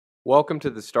Welcome to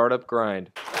the Startup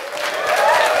Grind.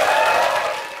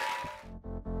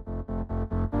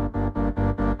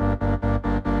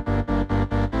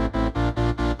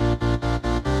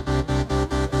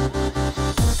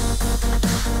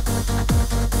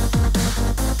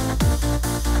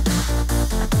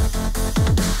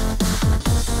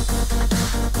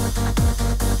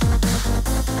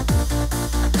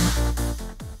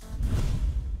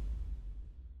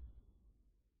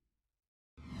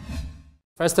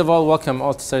 First of all, welcome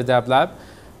all to Sardab Lab.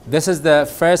 This is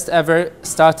the first ever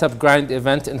Startup Grind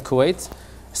event in Kuwait.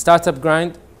 Startup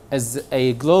Grind is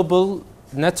a global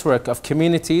network of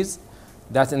communities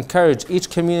that encourage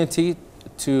each community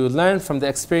to learn from the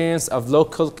experience of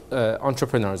local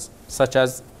entrepreneurs, such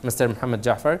as Mr. Mohammad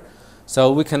Jaffar.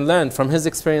 So we can learn from his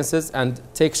experiences and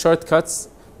take shortcuts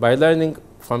by learning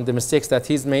from the mistakes that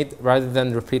he's made rather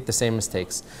than repeat the same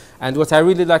mistakes. And what I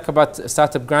really like about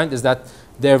Startup Grind is that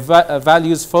their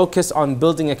values focus on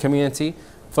building a community,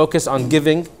 focus on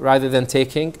giving rather than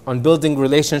taking, on building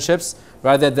relationships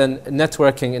rather than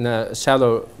networking in a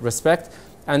shallow respect,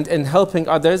 and in helping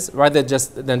others rather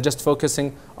than just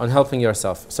focusing on helping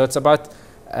yourself. So it's about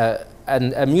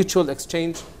a mutual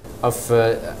exchange of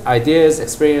ideas,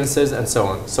 experiences, and so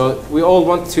on. So we all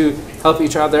want to help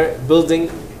each other building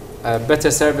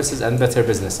better services and better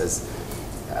businesses.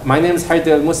 My name is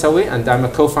Haidar Al-Musawi, and I'm a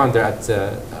co-founder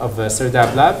of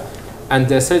Sardab Lab. And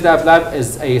Sardab Lab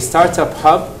is a startup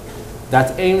hub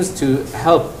that aims to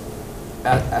help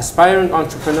aspiring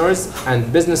entrepreneurs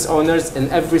and business owners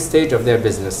in every stage of their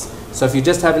business. So if you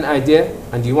just have an idea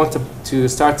and you want to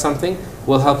start something,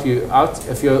 we'll help you out.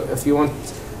 If you want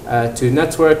to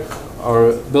network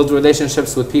or build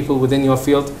relationships with people within your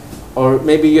field, or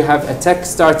maybe you have a tech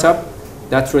startup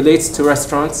that relates to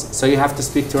restaurants, so you have to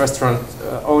speak to restaurant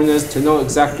owners to know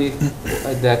exactly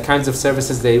the kinds of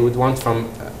services they would want from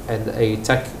a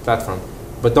tech platform.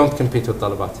 But don't compete with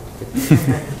Talabat.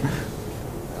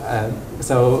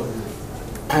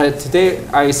 Today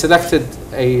I selected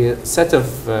a set of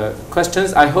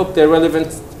questions. I hope they're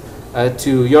relevant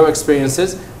to your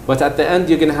experiences, but at the end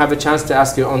you're going to have a chance to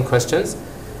ask your own questions.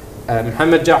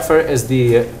 Mohammad Jaffar is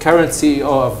the current CEO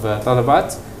of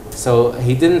Talabat. So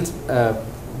he didn't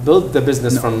build the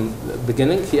business from the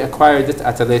beginning. He acquired it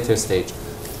at a later stage.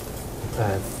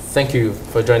 Thank you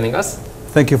for joining us.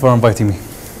 Thank you for inviting me.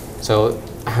 So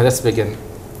let's begin.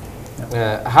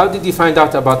 How did you find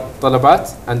out about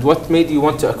Talabat, and what made you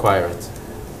want to acquire it?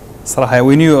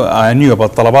 صراحة I knew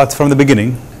about Talabat from the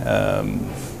beginning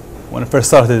when I first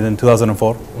started in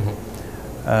 2004.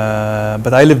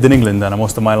 But I lived in England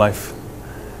most of my life.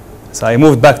 So I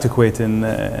moved back to Kuwait in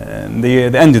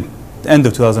the end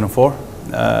of 2004.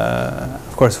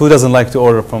 Of course, who doesn't like to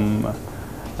order from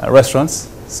restaurants?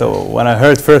 So when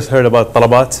I first heard about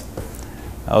Talabat,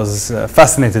 I was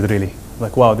fascinated really.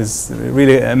 Like, wow, this is a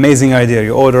really amazing idea.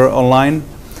 You order online,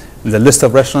 the list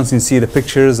of restaurants, you see the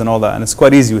pictures and all that, and it's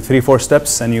quite easy with 3-4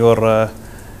 steps, and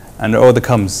and the order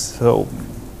comes. So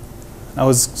I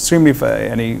was extremely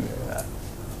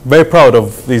very proud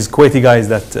of these Kuwaiti guys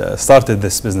that started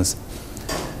this business.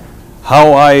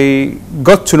 How I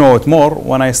got to know it more,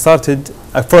 when I started,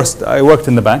 first I worked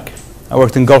in the bank. I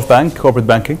worked in Gulf Bank, corporate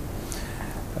banking,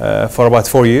 for about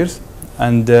 4 years.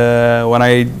 And when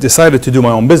I decided to do my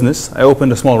own business, I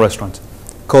opened a small restaurant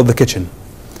called The Kitchen.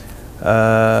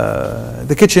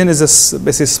 The Kitchen is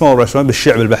basically a small restaurant,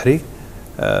 بالشعب البحري,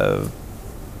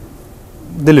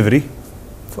 delivery,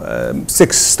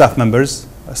 6 staff members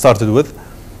I started with.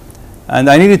 And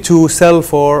I needed to sell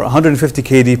for 150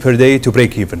 KD per day to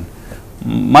break even.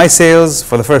 My sales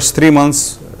for the first 3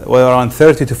 months were around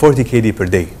 30 to 40 KD per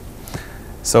day.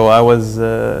 So I was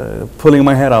pulling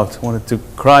my hair out, wanted to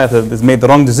cry. I made the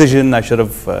wrong decision. I should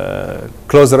have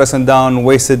closed the restaurant down,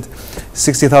 wasted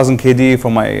 60,000 KD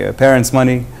from my parents'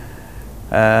 money.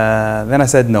 Then I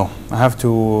said, no, I have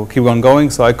to keep on going.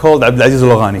 So I called Abdulaziz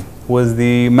Al-Ghani, who was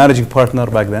the managing partner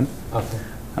back then. Okay.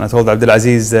 And I told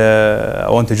Abdulaziz I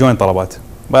want to join Talabat.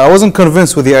 But I wasn't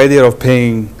convinced with the idea of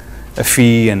paying a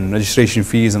fee and registration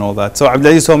fees and all that. So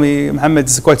Abdulaziz told me, Mohammed,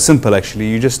 it's quite simple actually.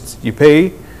 You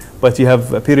pay, but you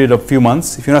have a period of few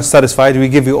months. If you're not satisfied, we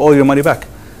give you all your money back.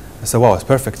 I said, wow, it's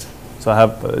perfect. So I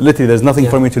have literally, there's nothing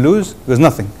for me to lose. There's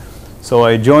nothing. So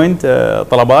I joined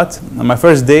Talabat, and my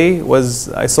first day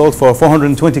I sold for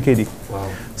 420 KD.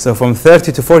 Wow. So from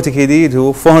 30 to 40 KD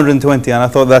to 420, and I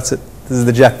thought, that's it. This is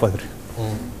the jackpot.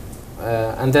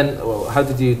 And then, how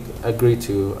did you agree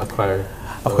to acquire?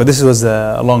 Of course, this was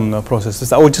a long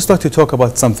process. I would just like to talk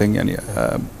about something.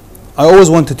 I always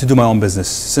wanted to do my own business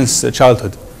since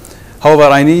childhood. However,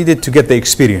 I needed to get the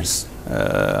experience.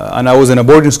 And I was in a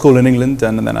boarding school in England,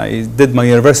 and then I did my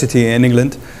university in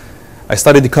England. I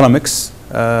studied economics,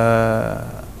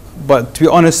 but to be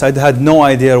honest, I had no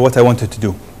idea what I wanted to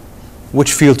do,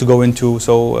 which field to go into.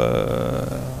 So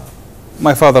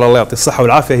my father, Allah ya'ti as-sihha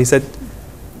wal afiyah, he said,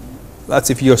 that's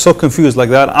if you're so confused like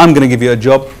that, I'm going to give you a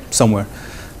job somewhere.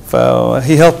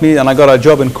 He helped me and I got a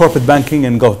job in corporate banking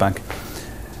in Gulf Bank.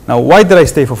 Now, why did I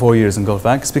stay for 4 years in Gulf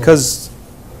Bank? It's because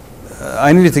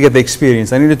I needed to get the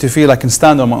experience. I needed to feel I can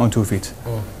stand on my own 2 feet.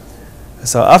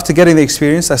 So after getting the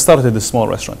experience, I started a small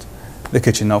restaurant, the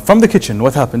kitchen. Now, from the kitchen,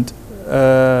 what happened?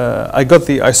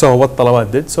 I saw what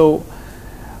Talabat did, so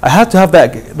I had to have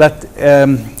that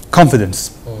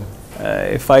confidence.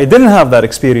 If I didn't have that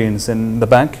experience in the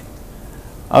bank,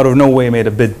 out of no way made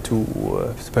a bid to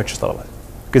purchase Talabat,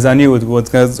 because I knew it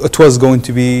was going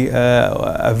to be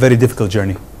a very difficult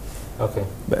journey. Okay.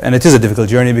 And it is a difficult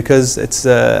journey because it's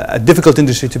a difficult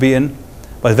industry to be in,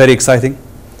 but very exciting.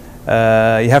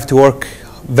 You have to work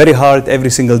very hard every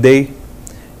single day.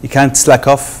 You can't slack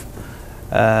off,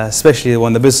 especially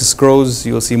when the business grows.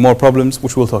 You'll see more problems,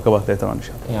 which we'll talk about later on.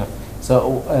 Yeah.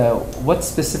 So, what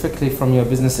specifically from your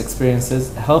business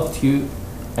experiences helped you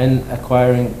in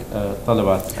acquiring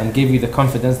Talabat and gave you the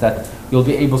confidence that you'll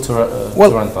be able to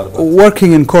run Talabat?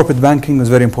 Working in corporate banking was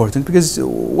very important because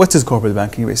what is corporate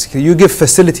banking basically? You give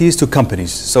facilities to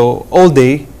companies. So all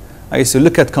day I used to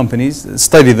look at companies,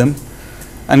 study them,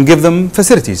 and give them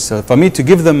facilities. So for me to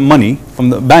give them money from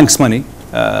the bank's money,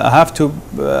 I have to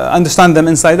understand them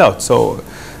inside out. So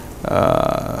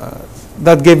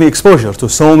that gave me exposure to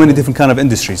so many different kind of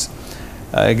industries.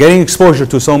 Getting exposure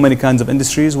to so many kinds of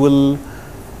industries will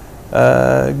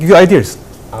give you ideas.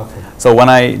 Okay. So when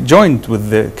I joined with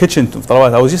the kitchen of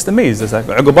Talabat, I was just amazed. It's like,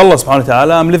 عقب Allah subhanahu wa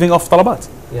ta'ala, I'm living off Talabat.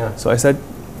 Yeah. So I said,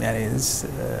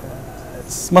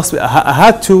 this must be, I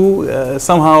had to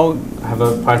somehow have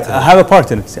a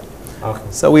part in it. Yeah. Okay.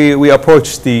 So we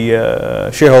approached the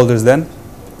shareholders then.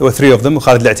 There were 3 of them,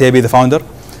 Khalid Al-Atyabi, the founder,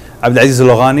 Abdulaziz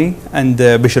Al-Loghani, and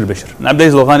Bishr Bishr. And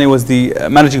Abdulaziz Al-Loghani was the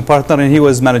managing partner, and he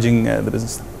was managing the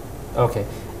business. Okay.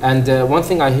 And one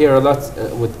thing I hear a lot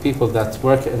with people that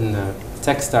work in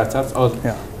tech startups, or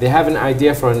they have an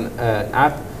idea for an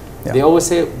app, they always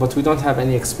say, but we don't have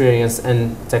any experience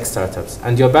in tech startups.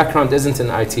 And your background isn't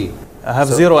in IT. I have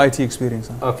 0 IT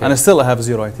experience. Okay. And I still have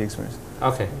 0 IT experience.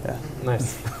 Okay. Yeah.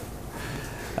 Nice.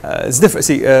 It's different.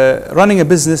 See, running a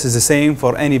business is the same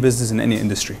for any business in any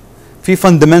industry. Few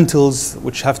fundamentals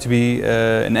which have to be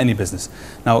in any business.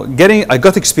 Now, I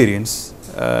got experience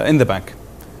in the bank.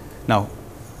 Now,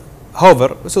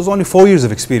 however, this was only 4 years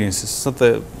of experience. It's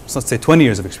not say 20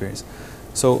 years of experience.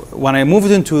 So when I moved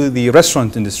into the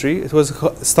restaurant industry, it was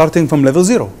starting from level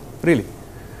 0, really.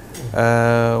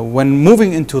 When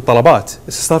moving into Talabat,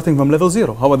 it's starting from level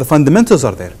 0. However, the fundamentals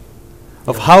are there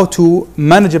of how to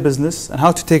manage a business and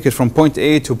how to take it from point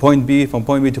A to point B, from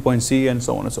point B to point C, and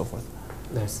so on and so forth.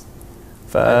 Nice.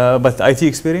 But IT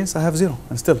experience, I have 0,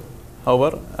 and still.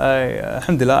 However,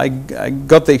 alhamdulillah, I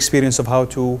got the experience of how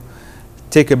to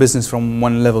take a business from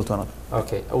one level to another.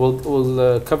 Okay,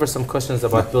 we'll cover some questions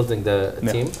about building the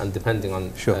team and depending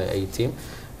on a team.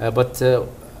 But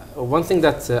one thing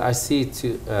that I see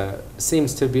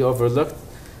seems to be overlooked,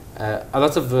 a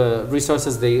lot of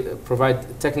resources, they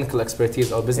provide technical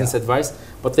expertise or business advice,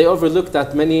 but they overlook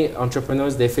that many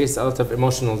entrepreneurs, they face a lot of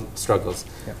emotional struggles.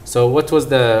 So what was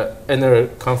the inner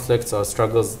conflicts or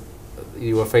struggles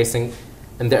you were facing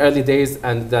in the early days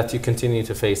and that you continue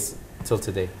to face till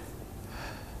today?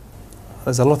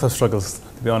 There's a lot of struggles,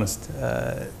 to be honest.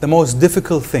 The most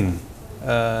difficult thing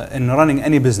in running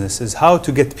any business is how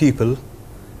to get people,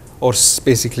 or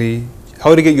basically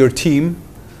how to get your team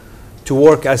to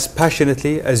work as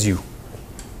passionately as you.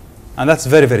 And that's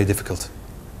very, very difficult.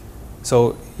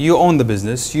 So you own the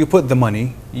business, you put the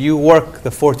money, you work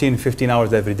the 14, 15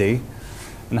 hours every day,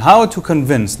 and how to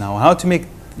convince now, how to make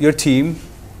your team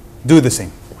do the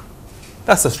same.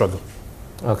 That's the struggle.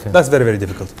 Okay. That's very, very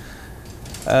difficult.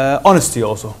 Honesty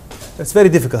also. It's very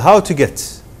difficult. How to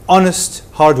get honest,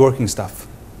 hard-working staff.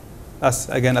 That's,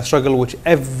 again, a struggle which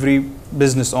every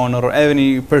business owner or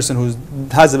any person who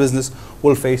has a business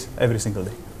will face every single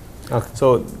day. Okay.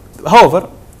 So, however,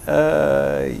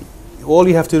 all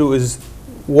you have to do is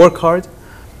work hard,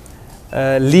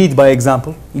 lead by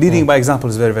example. Leading by example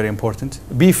is very, very important.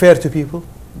 Be fair to people.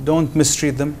 Don't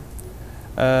mistreat them.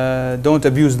 Don't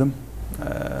abuse them.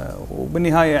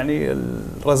 وبالنهاية يعني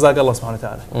الرزاق الله سبحانه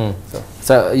وتعالى.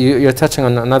 So you're touching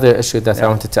on another issue that I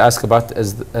wanted to ask about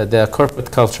is the corporate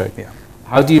culture.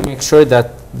 How do you make sure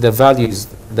that the values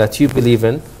that you believe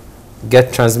in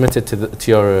get transmitted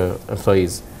to your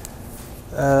employees?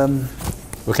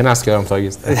 We can ask your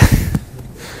employees.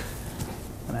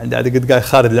 عندي قد قاعد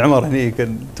خالد العمر هني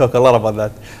can talk a lot about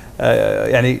that.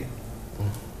 يعني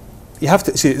you have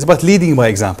to see, it's about leading by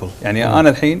example. يعني أنا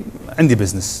الحين عندي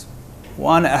business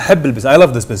وأنا أحب البزنس. I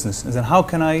love this business. And then how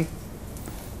can I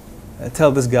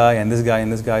tell this guy and this guy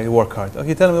and this guy work hard?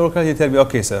 Okay, tell me to work hard. He tell me,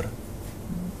 okay, sir.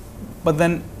 But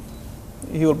then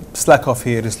he will slack off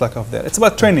here, slack off there. It's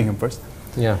about training him first.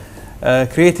 Yeah.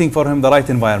 Creating for him the right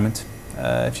environment.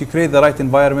 If you create the right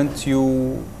environment,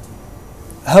 you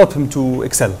help him to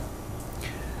excel.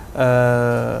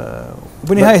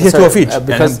 بالنهاية هي توفيق.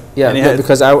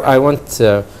 Because I want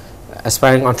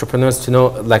aspiring entrepreneurs to know,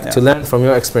 like to learn from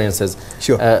your experiences.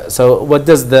 Sure. So what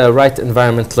does the right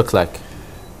environment look like?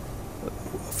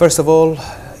 First of all,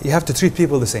 you have to treat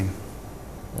people the same.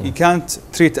 You can't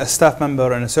treat a staff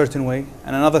member in a certain way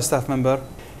and another staff member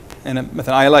in a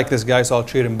method. I like this guy, so I'll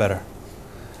treat him better.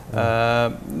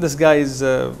 This guy is,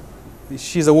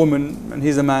 she's a woman and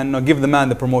he's a man. No, give the man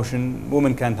the promotion.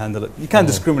 Woman can't handle it. You can't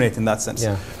discriminate in that sense.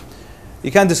 Yeah.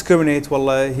 You can't discriminate.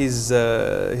 Well, he's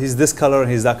this color,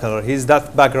 he's that color, he's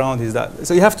that background, he's that.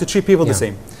 So you have to treat people the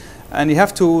same, and you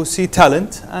have to see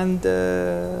talent and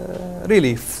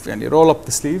really roll up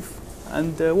the sleeve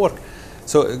and work.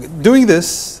 So doing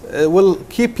this will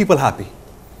keep people happy.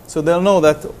 So they'll know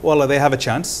that they have a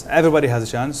chance. Everybody has a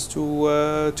chance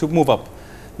to move up.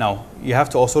 Now you have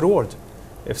to also reward.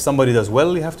 If somebody does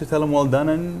well, you have to tell him well done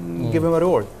and give him a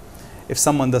reward. If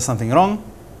someone does something wrong,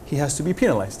 he has to be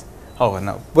penalized. Oh,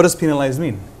 now what does penalized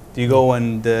mean? Do you go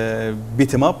and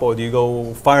beat him up, or do you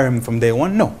go fire him from day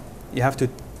one? No, you have to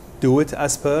do it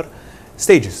as per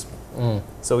stages.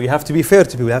 So you have to be fair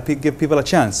to people. You have to give people a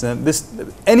chance.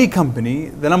 Any company,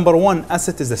 the number one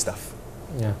asset is the staff.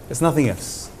 Yeah. It's nothing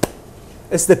else.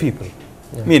 It's the people.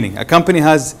 Yeah. Meaning, a company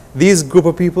has these group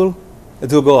of people,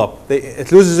 it will go up.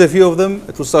 It loses a few of them,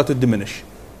 it will start to diminish.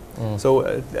 So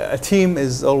a team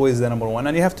is always the number one,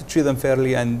 and you have to treat them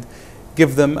fairly and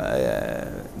give them.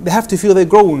 They have to feel they're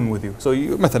growing with you. So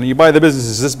you buy the business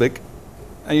is this big,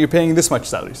 and you're paying this much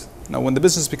salaries. Now, when the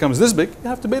business becomes this big, you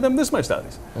have to pay them this much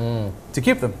salaries to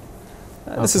keep them.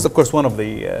 This is, of course, one of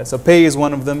the. So pay is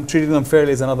one of them. Treating them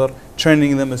fairly is another.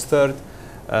 Training them is third.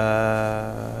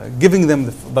 Giving them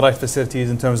the right facilities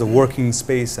in terms of working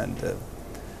space and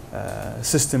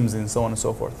systems and so on and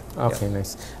so forth. Okay,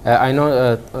 nice. I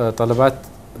know Talabat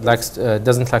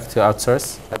doesn't like to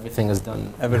outsource. Everything is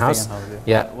done in-house.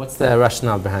 Yeah. What's the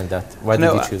rationale behind that? Why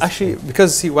did you choose? Actually,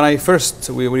 because when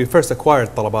we first acquired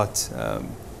Talabat,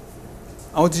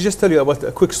 I want to just tell you about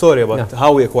a quick story about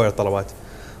how we acquired Talabat.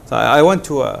 So I went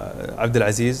to Abdul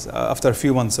Aziz after a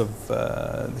few months of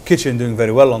the kitchen doing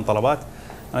very well on Talabat.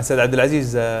 And I said, Abdul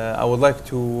Aziz, I would like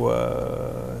to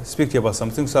speak to you about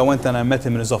something. So I went and I met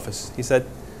him in his office. He said,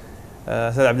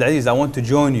 Abdul Aziz, I want to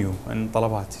join you in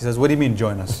Talabat. He says, what do you mean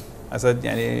join us? I said,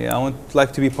 I would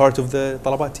like to be part of the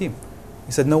Talabat team.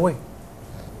 He said, no way.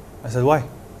 I said, why?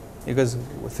 He goes,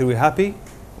 we're happy.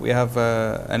 We have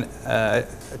a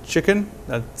chicken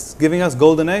that's giving us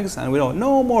golden eggs, and we don't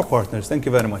no more partners. Thank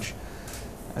you very much.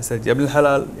 I said, Ya ibn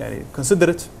al-halal, consider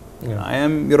it. I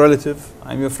am your relative.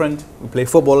 I'm your friend. We play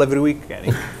football every week.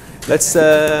 Let's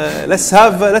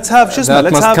have that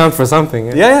must count for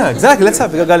something. Yeah, exactly. Let's have.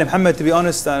 قال Mohammad, to be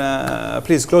honest,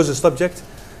 please close the subject.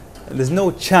 There's no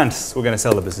chance we're going to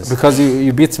sell the business. Because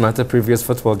you beat him at a previous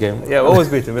football game. Yeah, always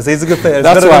beat him. But he's a good player.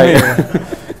 That's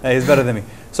why. He's better than me.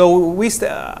 So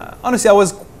honestly, I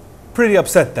was pretty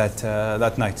upset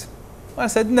that night. I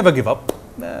said, never give up.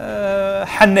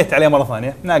 حنيت عليه مرة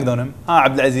ثانية. Nagged on him.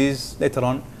 عبد العزيز later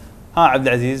on. عبد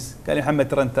العزيز قال لي محمد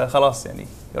ترى أنت خلاص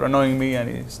you're annoying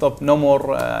me stop, no more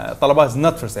طلبات is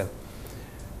not for sale.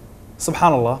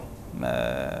 Subhanallah,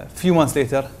 few months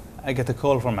later I get a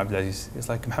call from Abdul Aziz. He's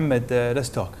like, Mohammed, let's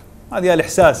talk. هذه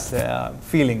الإحساس,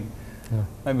 feeling.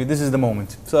 Maybe this is the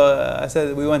moment. So I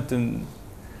said, we went and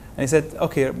he said,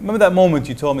 okay, remember that moment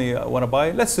you told me I want to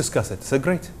buy? Let's discuss it. I said,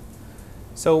 great.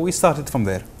 So we started from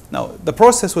there. Now, the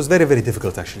process was very, very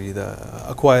difficult actually, the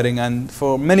acquiring, and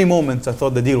for many moments I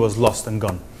thought the deal was lost and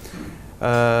gone.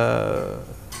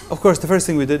 Of course, the first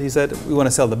thing we did, he said, we want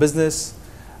to sell the business.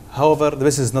 However, the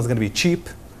business is not going to be cheap.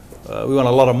 We want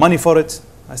a lot of money for it.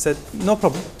 I said, no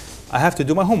problem. I have to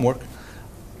do my homework.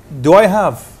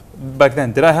 Back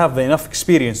then, did I have enough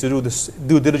experience to do this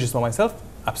due diligence by myself?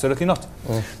 Absolutely not.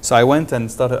 So I went and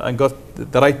I got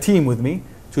the right team with me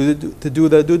to do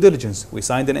the due diligence. We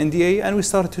signed an NDA and we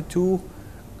started to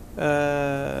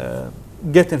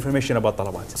get information about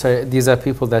Talabat. So these are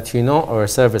people that you know, or a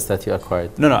service that you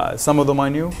acquired? No. Some of them I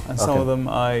knew, and some of them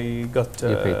I got.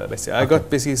 I got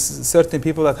basically certain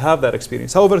people that have that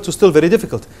experience. However, it was still very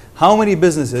difficult. How many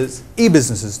businesses,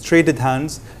 e-businesses, traded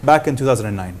hands back in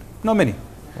 2009? Not many.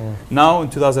 Now in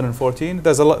 2014,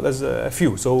 there's a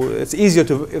few, so it's easier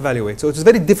to evaluate. So it's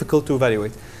very difficult to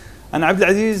evaluate. And Abdul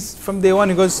Aziz, from day one,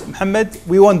 he goes, Mohammed,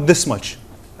 we want this much,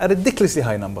 a ridiculously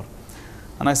high number.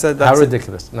 And I said, How that's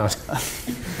ridiculous. No.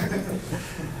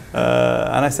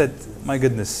 and I said, my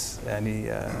goodness,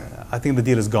 I think the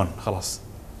deal is gone, خلاص.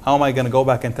 How am I going to go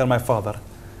back and tell my father,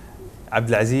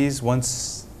 Abdul Aziz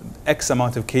wants X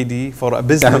amount of KD for a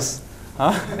business,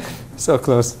 So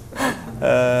close.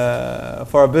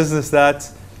 for a business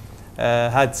that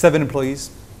had 7 employees,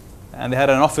 and they had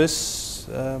an office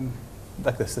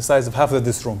like this, the size of half of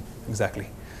this room, exactly.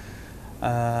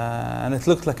 And it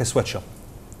looked like a sweatshop,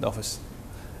 the office.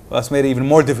 Well, that's made it even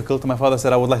more difficult. My father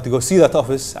said, I would like to go see that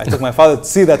office. I took my father to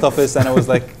see that office, and it was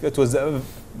like, it was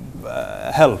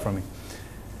hell for me.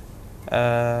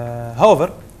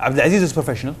 However, Abdul Aziz is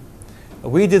professional.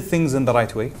 We did things in the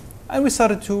right way, and we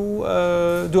started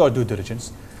to do our due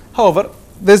diligence. However,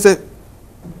 there's a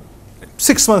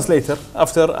 6 months later,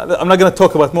 after, I'm not going to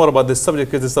talk more about this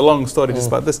subject because it's a long story just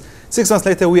about this. 6 months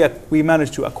later, we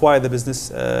managed to acquire the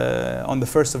business on the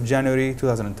 1st of January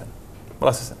 2010.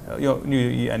 New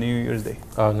Year's Day.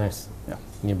 Oh, nice. Yeah.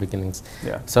 New beginnings.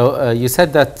 Yeah. So you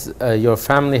said that your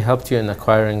family helped you in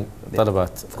acquiring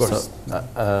Talabat. Of course.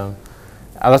 So,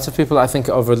 a lot of people, I think,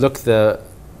 overlook the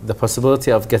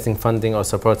possibility of getting funding or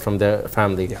support from their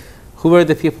family. Yeah. Who were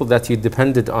the people that you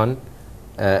depended on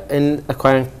in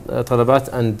acquiring Talabat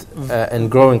and in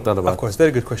growing Talabat? Of course,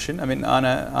 very good question. I mean,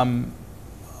 I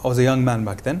was a young man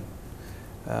back then.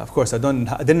 Of course, I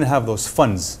didn't have those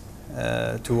funds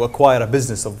to acquire a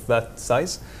business of that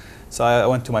size. So I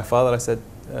went to my father. I said,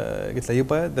 قلت له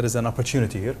يبا, there is an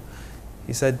opportunity here.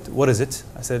 He said, what is it?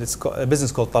 I said, it's a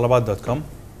business called talabat.com.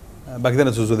 Back then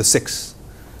it was with a 6.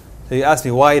 So he asked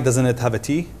me, why doesn't it have a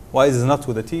T? Why is it not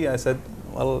with a T? I said,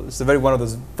 well, it's one of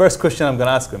those first question I'm going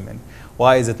to ask him. And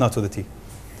why is it not with a T?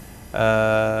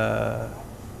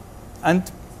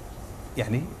 And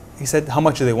he said, how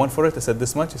much do they want for it? I said,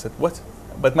 this much. He said, what?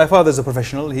 But my father is a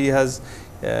professional. He has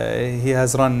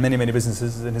run many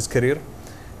businesses in his career.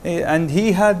 And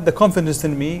he had the confidence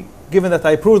in me, given that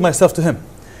I proved myself to him.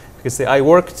 Because I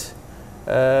worked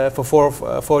for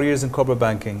 4 years in corporate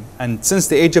banking. And since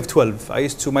the age of 12,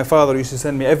 my father used to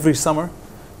send me every summer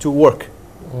to work.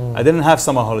 I didn't have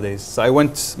summer holidays. So I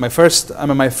went, my first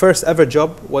ever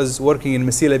job was working in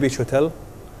Mesila Beach Hotel,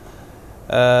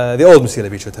 the old Mesila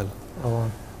Beach Hotel. Oh, wow.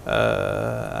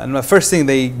 And the first thing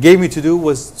they gave me to do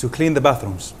was to clean the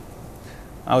bathrooms.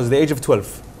 I was the age of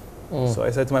 12. So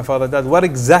I said to my father, Dad, what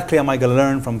exactly am I going to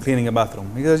learn from cleaning a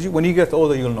bathroom? He says, when you get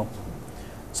older, you'll know.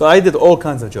 So I did all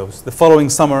kinds of jobs. The following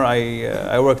summer,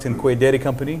 I worked in Kuwait Dairy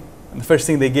Company. And the first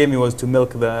thing they gave me was to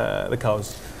milk the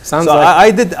cows. Sounds so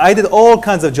like I did all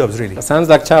kinds of jobs, really. Sounds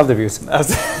like child abuse.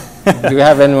 Do you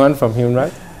have anyone from Human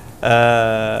Rights?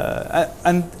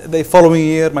 And the following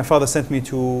year, my father sent me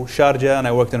to Sharjah, and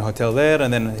I worked in a hotel there.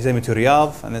 And then he sent me to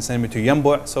Riyadh, and then sent me to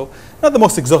Yanbu'. So not the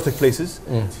most exotic places,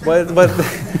 but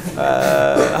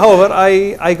however,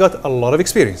 I got a lot of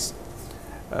experience.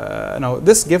 Now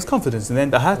this gives confidence, and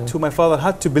then my father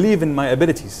had to believe in my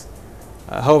abilities.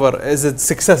 However, is it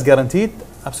success guaranteed?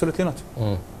 Absolutely not.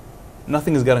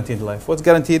 Nothing is guaranteed in life. What's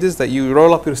guaranteed is that you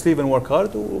roll up your sleeve and work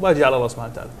hard.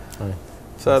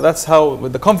 So that's how,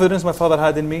 with the confidence my father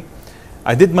had in me,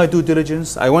 I did my due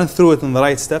diligence. I went through it in the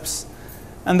right steps.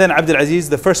 And then Abdul Aziz,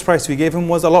 the first price we gave him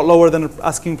was a lot lower than the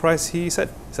asking price. He said,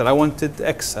 I wanted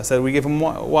X. I said, we gave him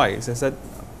Y. He said,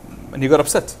 and he got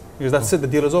upset. Because that's it, the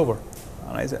deal is over.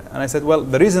 And I said, well,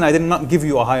 the reason I did not give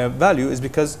you a higher value is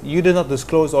because you did not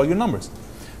disclose all your numbers.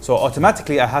 So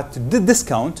automatically I had to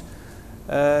discount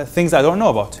things I don't know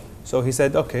about. So he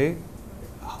said, okay,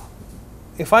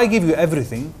 if I give you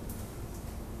everything,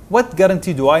 what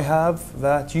guarantee do I have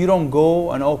that you don't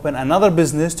go and open another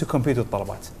business to compete with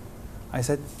Talabat? I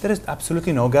said, there is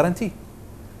absolutely no guarantee.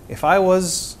 If I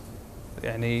was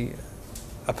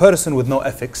a person with no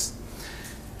ethics,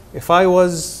 if I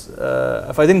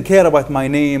didn't care about my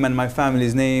name and my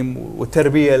family's name,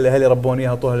 والتربية اللي أهلي ربوني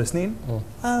إياها طول السنين,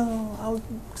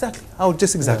 I would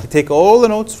just take all the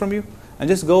notes from you and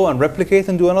just go and replicate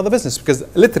and do another business. Because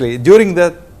literally during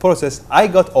that process, I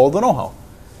got all the know-how.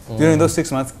 During those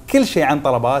 6 months, كل شيء عن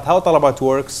طلبات, how طلبات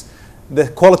works, the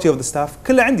quality of the staff,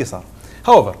 كله عندي صار.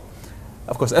 However,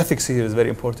 of course, ethics here is very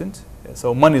important.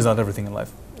 So money is not everything in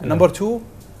life. And number two,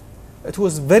 it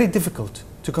was very difficult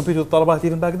to compete with Talabat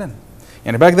even back then.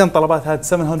 And back then, Talabat had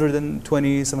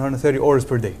 720, 730 orders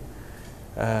per day,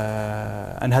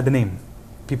 and had a name.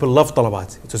 People loved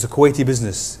Talabat. It was a Kuwaiti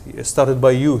business. It started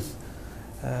by youth.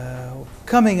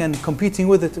 Coming and competing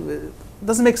with it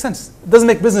doesn't make sense. It doesn't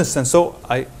make business sense. So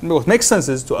what makes sense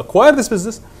is to acquire this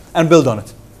business and build on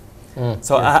it.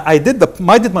 So I did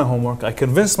my homework. I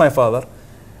convinced my father.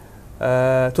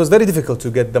 It was very difficult to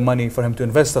get the money for him to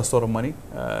invest a sort of money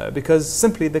because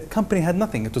simply the company had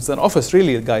nothing. It was an office,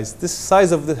 really, guys, this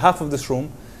size of half of this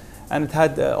room, and it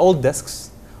had old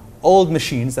desks, old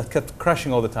machines that kept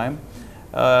crashing all the time,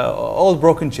 old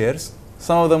broken chairs,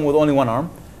 some of them with only one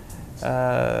arm.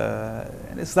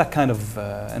 And it's that kind of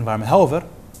environment. However,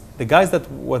 the guys that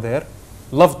were there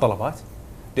loved Talabat.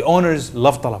 The owners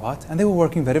loved Talabat, and they were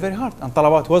working very, very hard. And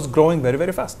Talabat was growing very,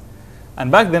 very fast.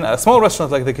 And back then, a small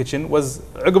restaurant like The Kitchen was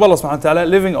عقب الله سبحانه وتعالى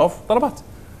living off Talabat.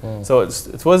 So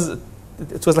it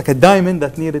was like a diamond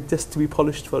that needed just to be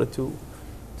polished for it to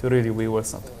really be worth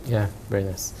something. Yeah, very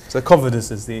nice. So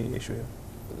confidence is the issue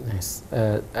here. Nice.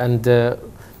 And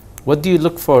what do you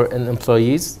look for in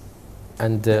employees,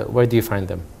 and where do you find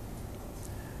them?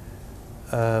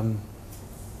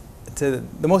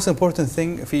 The most important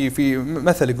thing في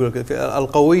مثل يقول لك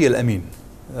القوي الأمين.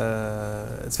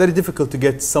 It's very difficult to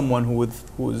get someone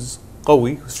who's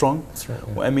قوي, who's strong,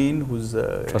 وأمين, who's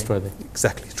trustworthy.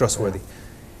 Exactly, trustworthy.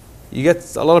 You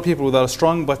get a lot of people that are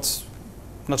strong but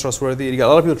not trustworthy. You get a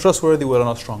lot of people trustworthy but are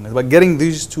not strong. It's about getting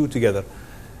these two together,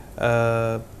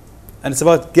 and it's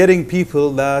about getting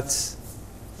people that,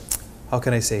 how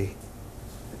can I say,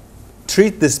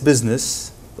 treat this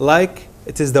business like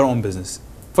it is their own business.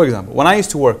 For example, when I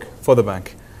used to work for the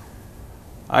bank,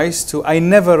 I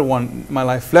never in my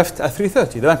life left at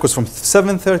 3:30. The bank was from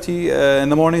 7:30 in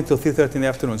the morning till 3:30 in the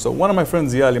afternoon. So one of my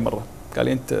friends جالي مرة قال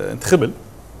لي أنت خبل.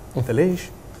 قلت ليش؟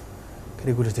 قال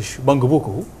لي يقول إيش بنك أبوك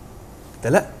هو؟ قلت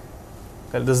لا.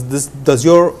 قال does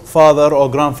your father or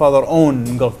grandfather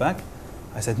own Gulf Bank?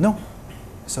 I said no.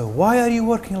 So why are you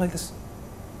working like this?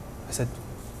 I said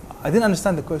I didn't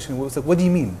understand the question. It was like, what do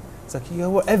you mean? It's like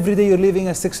every day you're leaving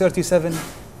at 6:37.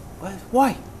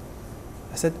 Why?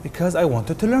 I said, because I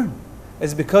wanted to learn.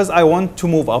 It's because I want to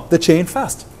move up the chain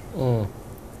fast.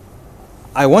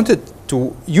 I wanted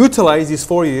to utilize these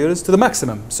 4 years to the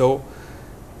maximum. So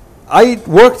I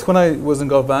worked when I was in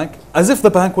Gulf Bank as if the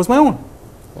bank was my own.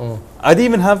 I didn't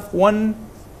even have 1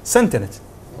 cent in it.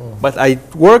 But I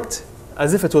worked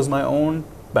as if it was my own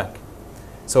bank.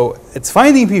 So it's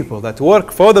finding people that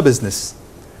work for the business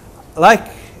like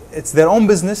it's their own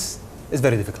business is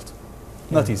very difficult.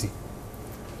 Not easy.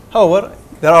 However,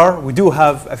 we do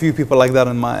have a few people like that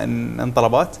in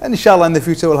Talabat, and inshallah in the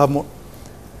future we'll have more.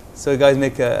 So you guys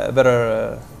make a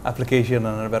better application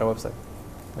and a better website.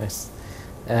 Nice.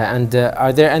 And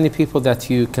are there any people that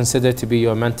you consider to be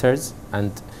your mentors,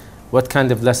 and what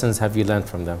kind of lessons have you learned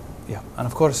from them? Yeah, and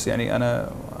of course,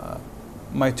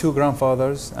 my 2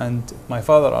 grandfathers and my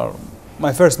father are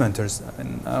my first mentors.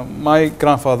 My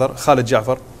grandfather, Khalid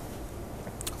Jaffar,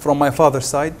 from my father's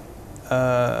side,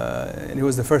 he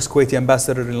was the first Kuwaiti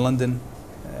ambassador in London,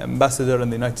 ambassador in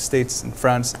the United States and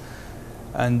France.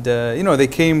 And they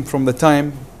came from the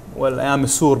time, أيام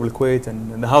السور بالكويت,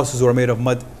 and the houses were made of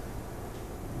mud.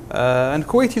 And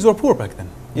Kuwaitis were poor back then.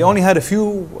 You only had a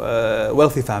few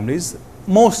wealthy families.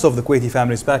 Most of the Kuwaiti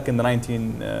families back in the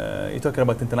you're talking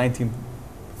about into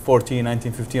 1914,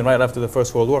 1915, right after the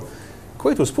First World War,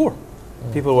 Kuwait was poor.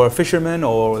 People were fishermen,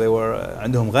 or they were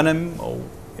عندهم غنم, or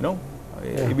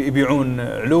يبيعون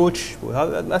علوش.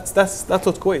 That's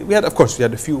what Kuwait. We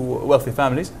had a few wealthy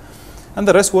families, and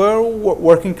the rest were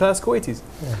working class Kuwaitis.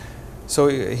 Yeah. So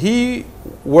he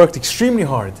worked extremely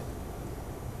hard,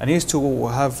 and he used to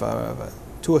have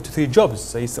 2 to 3 jobs.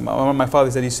 So my father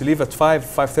said he used to leave at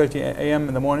 5:30 a.m.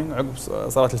 in the morning,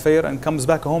 صلاة الفجر, and comes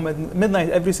back home at midnight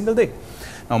every single day.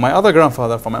 Now my other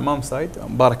grandfather from my mom's side,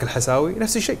 Mubarak al-Hasawi,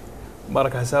 نفس الشيء.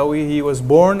 Mubarak al-Hasawi, he was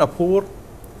born a poor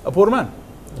man.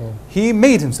 He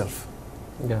made himself.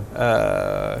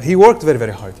 He worked very,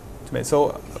 very hard to make.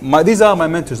 So these are my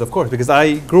mentors, of course, because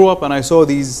I grew up and I saw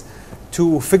these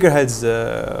 2 figureheads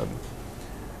in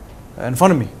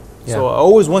front of me. Yeah. So I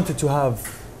always wanted to have.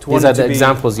 These are the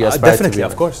examples you aspire to be. Definitely,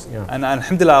 of course. Yeah. And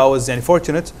alhamdulillah, I was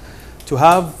fortunate to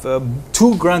have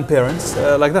 2 grandparents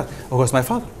like that. Of course, my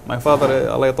father.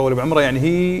 Allah يطول بعمره,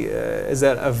 he is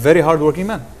a very hard-working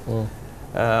man.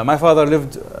 My father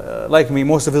lived like me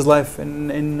most of his life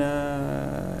in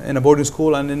a boarding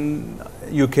school, and in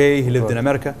UK he lived in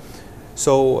America.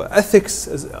 So ethics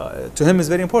to him is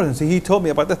very important. So he taught me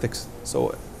about ethics.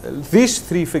 So these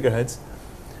 3 figureheads,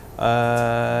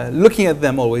 looking at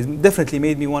them always definitely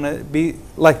made me want to be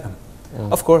like them.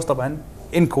 Of course, طبعا,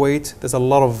 in Kuwait there's a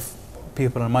lot of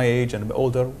people in my age and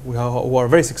older who are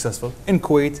very successful in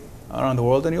Kuwait, around the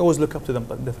world, and you always look up to them,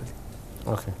 definitely.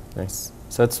 Okay, nice.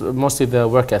 So it's mostly the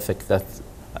work ethic that,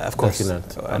 of course, that you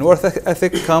learned. And work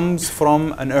ethic comes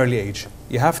from an early age.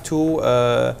 You have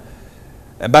to,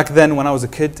 back then when I was a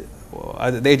kid,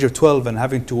 at the age of 12 and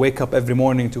having to wake up every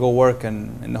morning to go work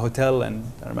and in the hotel and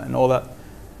all that,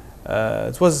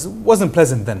 It wasn't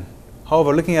pleasant then.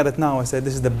 However, looking at it now, I said,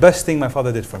 this is the best thing my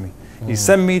father did for me. He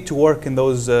sent me to work in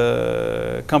those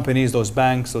companies, those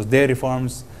banks, those dairy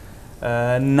farms.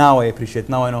 Now I appreciate,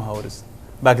 now I know how it is.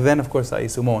 Back then, of course, I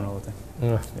used to moan all the time.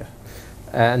 Yeah.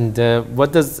 And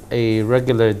what does a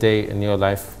regular day in your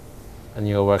life and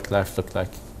your work life look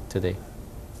like today?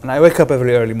 And I wake up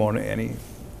every early morning, يعني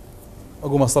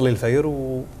أقوم أصلي الفجر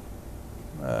و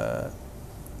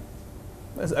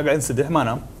أقعد أنسدح ما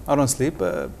أنام. I don't sleep.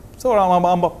 So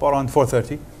I'm up around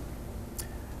 4:30.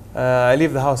 I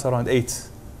leave the house around 8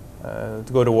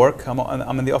 to go to work.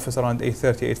 I'm in the office around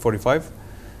 8:30, 8:45,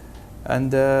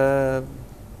 and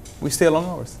we stay long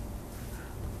hours.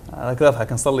 أنا كذا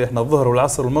أضحك نصلي إحنا الظهر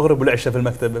والعصر والمغرب والعشاء في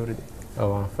المكتب every day.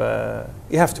 Oh wow.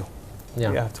 You have to.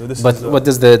 Yeah. You have to. This But is, what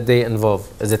does the day involve?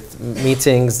 Is it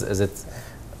meetings? Is it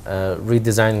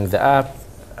redesigning the app?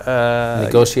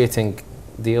 Negotiating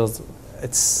deals?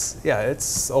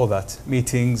 It's all that.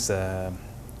 Meetings,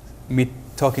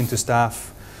 talking to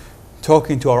staff,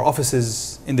 talking to our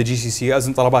offices in the GCC. As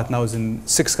in Talabat now is in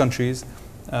 6 countries.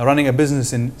 Running a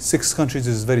business in 6 countries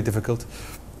is very difficult.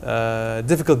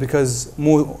 Difficult because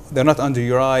they're not under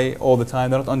your eye all the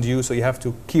time. They're not under you, so you have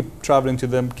to keep traveling to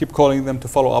them, keep calling them to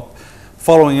follow up.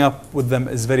 Following up with them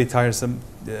is very tiresome.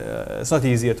 It's not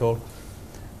easy at all.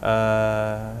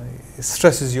 It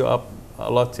stresses you up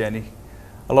a lot, yani.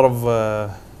 A lot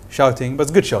of shouting, but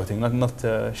it's good shouting, not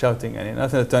shouting, and not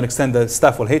to an extent that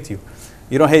staff will hate you.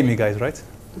 You don't hate me, guys, right?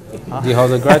 Do you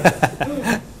hold a grudge?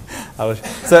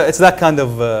 So it's that kind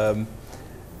of.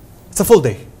 It's a full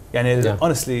day. Yeah.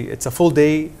 Honestly, it's a full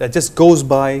day that just goes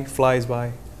by, flies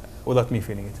by, without me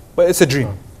feeling it. But it's a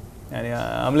dream.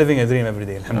 I'm living a dream every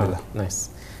day. Alhamdulillah. Oh, nice.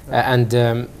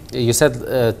 And you said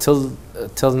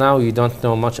till now you don't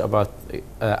know much about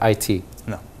IT.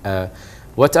 No.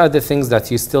 What are the things that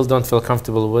you still don't feel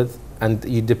comfortable with, and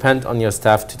you depend on your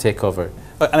staff to take over?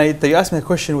 And you asked me a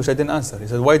question which I didn't answer. He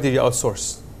said, "Why did you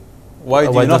outsource? Why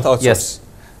do you not outsource?" Yes.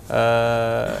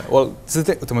 Well,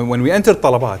 when we entered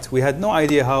Talabat, we had no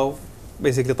idea how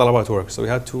basically Talabat works. So we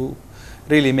had to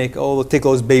really take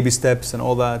those baby steps and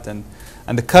all that. And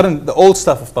the old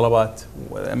staff of Talabat,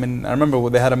 I mean, I remember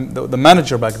they had the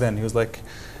manager back then. He was like,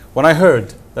 when I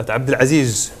heard that Abdul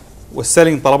Aziz was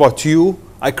selling Talabat to you,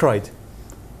 I cried.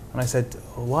 And I said,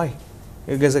 why?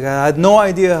 Because I had no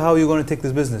idea how you're going to take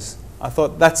this business. I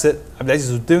thought, that's it. Abdul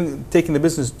Aziz was taking the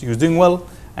business, he was doing well.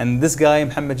 And this guy,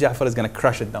 Mohammad Jaffar, is going to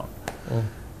crash it down.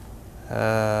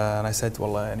 And I said,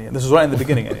 Wallah, this was right in the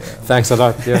beginning. Thanks a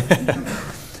lot. Yeah.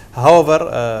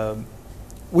 However,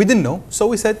 we didn't know. So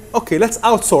we said, okay, let's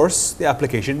outsource the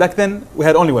application. Back then, we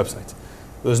had only website.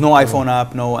 There was no iPhone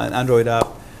app, no Android app.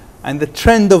 And the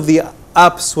trend of the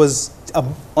apps was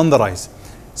on the rise.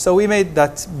 So we made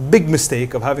that big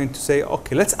mistake of having to say,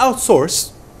 okay, let's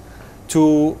outsource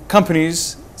to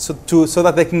companies so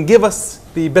that they can give us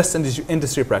the best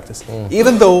industry practice.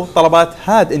 Even though Talabat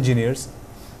had engineers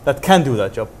that can do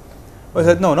that job. We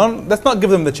said, no, let's not give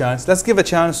them the chance. Let's give a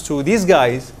chance to these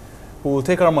guys who will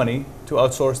take our money to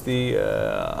outsource the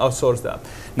app.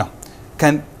 No,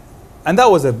 and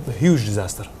that was a huge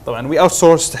disaster. And we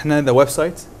outsourced the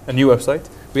website, a new website.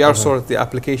 We outsourced the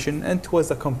application, and it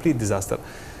was a complete disaster.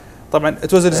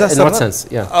 It was a disaster. In what sense?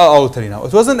 Yeah. I'll tell you now.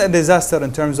 It wasn't a disaster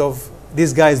in terms of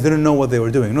these guys didn't know what they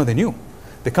were doing. No, they knew.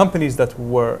 The companies that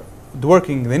were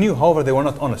working, they knew. However, they were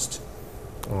not honest.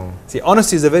 See,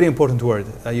 honesty is a very important word.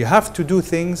 You have to do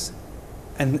things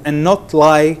and not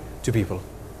lie to people.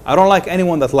 I don't like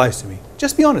anyone that lies to me.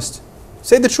 Just be honest.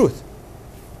 Say the truth.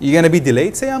 You're going to be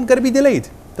delayed? Say, I'm going to be delayed.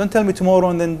 Don't tell me tomorrow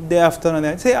and then day after. And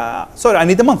then say, sorry, I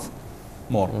need a month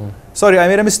more. Sorry, I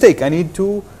made a mistake. I need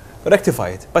to rectify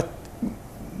it. But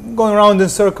going around in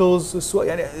circles,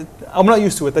 I'm not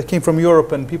used to it. I came from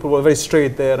Europe and people were very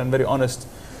straight there and very honest.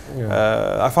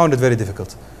 Yeah. I found it very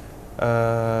difficult.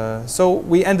 So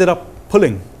we ended up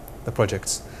pulling the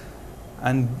projects.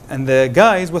 And the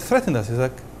guys would threaten us. He's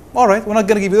like, all right, we're not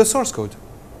going to give you the source code.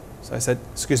 So I said,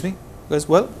 excuse me? He goes,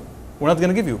 well, we're not going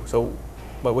to give you.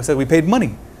 But we said we paid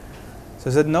money. So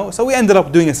I said, no. So we ended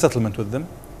up doing a settlement with them.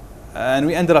 And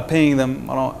we ended up paying them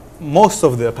most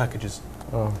of their packages.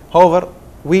 However,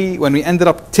 when we ended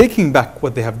up taking back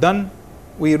what they have done,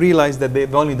 we realized that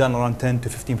they've only done around 10 to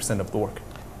 15% of the work.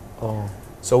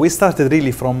 So we started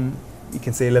really from, you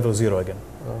can say, level 0 again.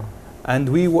 And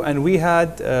we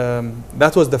had,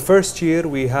 that was the first year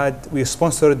we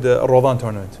sponsored the Ramadan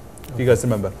tournament, if you guys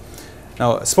remember.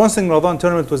 Now, sponsoring Ramadan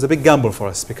tournament was a big gamble for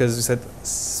us because we said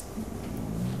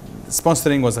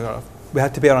sponsoring was, we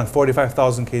had to pay around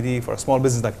 45,000 KD for a small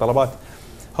business like Talabat.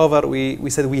 However, we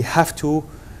said we have to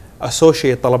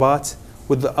associate Talabat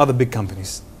with the other big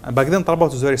companies. And back then,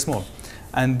 Talabat was very small.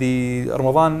 And the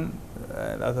Ramadan,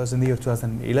 that was in the year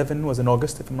 2011, was in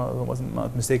August, if I wasn't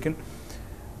not mistaken.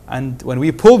 And when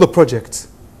we pulled the project,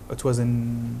 it was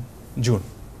in June,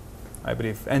 I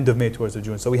believe, end of May towards the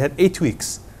June. So we had 8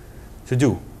 weeks to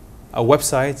do a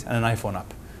website and an iPhone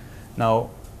app. Now,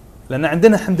 لأن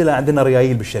عندنا الحمد لله عندنا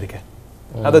ريايل بالشركة.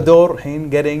 هذا دور الحين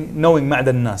knowing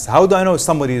معدن الناس. How do I know if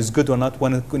somebody is good or not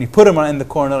when you put him in the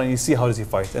corner and you see how does he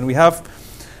fight? And we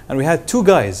had 2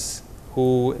 guys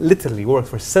who literally worked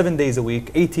for 7 days a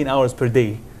week, 18 hours per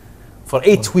day, for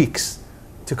 8 weeks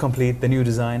to complete the new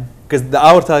design. Because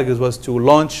our target was to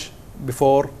launch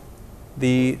before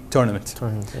the tournament.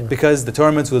 Because the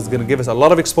tournament was going to give us a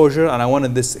lot of exposure, and I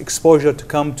wanted this exposure to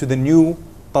come to the new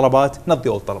Talabat, not the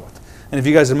old Talabat. And if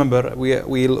you guys remember,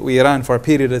 we ran for a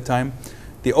period of time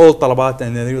the old Talabat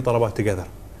and the new Talabat together.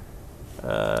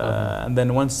 And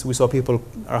then once we saw people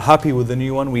are happy with the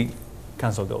new one, we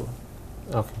cancelled the old one.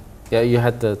 Okay. Yeah, you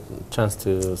had the chance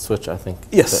to switch, I think.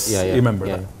 Yes, yeah, you remember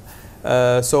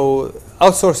that. So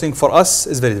outsourcing for us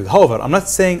is very difficult. However, I'm not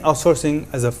saying outsourcing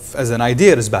as an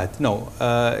idea is bad. No,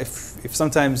 if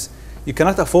sometimes you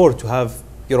cannot afford to have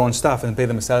your own staff and pay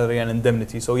them a salary and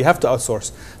indemnity, so you have to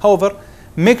outsource. However,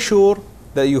 make sure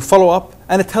that you follow up,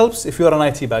 and it helps if you're an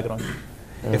IT background.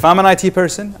 If I'm an IT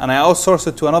person and I outsource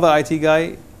it to another IT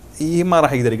guy, he ما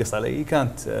راح يقدر يقص علي. He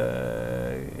can't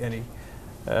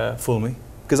fool me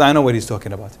because I know what he's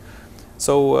talking about.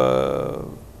 So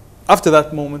after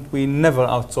that moment, we never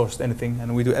outsourced anything,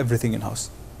 and we do everything in house.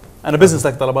 And a business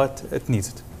like Talabat, it needs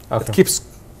it. It keeps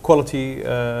quality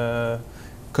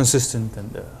consistent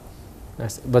and.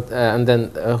 Nice. But and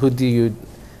then how do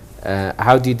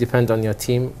you depend on your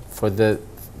team for the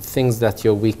things that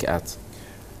you're weak at?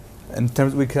 In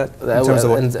terms of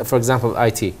what? For example,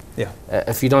 IT. Yeah.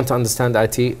 If you don't understand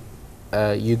IT,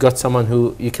 you got someone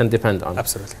who you can depend on.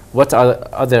 Absolutely. What are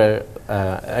other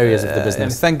areas of the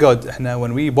business? And thank God,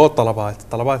 when we bought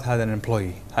Talabat had an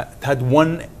employee. Had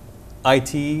one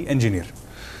IT engineer.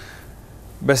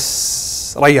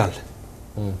 بس ريال.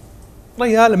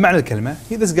 ريال بمعنى الكلمة.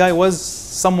 This guy was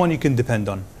someone you can depend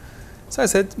on. So I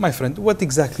said, my friend, what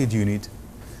exactly do you need?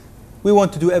 We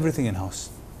want to do everything in-house.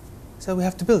 So we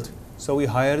have to build. So we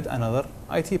hired another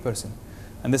IT person.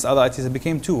 And this other IT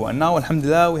became 2. And now,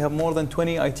 alhamdulillah, we have more than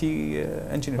 20 IT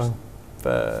engineers.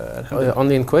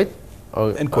 Only in Kuwait?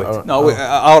 In Kuwait. No,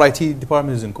 our IT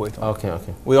department is in Kuwait.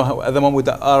 Okay. We don't have, at the moment,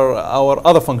 our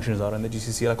other functions are in the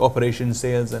GCC, like operations,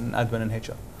 sales, and admin and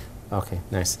HR. Okay,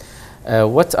 nice.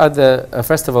 What are the,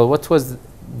 first of all, what was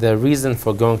the reason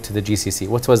for going to the GCC?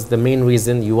 What was the main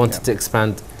reason you wanted to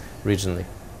expand regionally?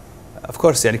 Of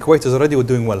course, Kuwait is already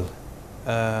doing well.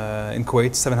 In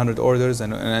Kuwait, 700 orders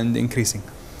and increasing.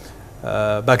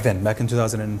 Back in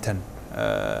 2010.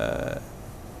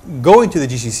 Going to the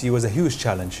GCC was a huge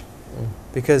challenge.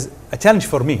 Because a challenge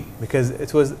for me, because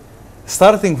it was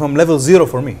starting from level 0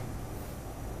 for me.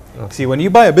 Okay. See, when you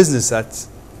buy a business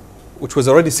which was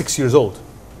already 6 years old,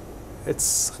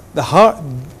 it's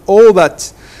all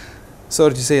that,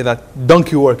 sorry to say, that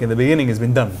donkey work in the beginning has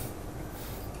been done.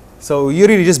 So you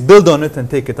really just build on it and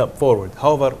take it up forward.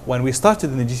 However, when we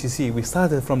started in the GCC, we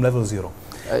started from level 0.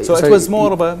 So it was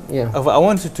more of I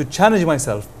wanted to challenge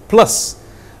myself. Plus,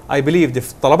 I believed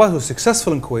if Talabat was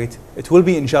successful in Kuwait, it will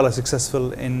be inshallah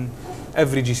successful in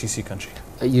every GCC country.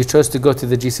 You chose to go to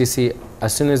the GCC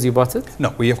as soon as you bought it?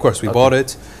 No, we bought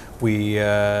it. We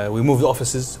moved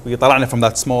offices. We طلعنا from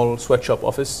that small sweatshop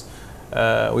office.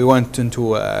 We went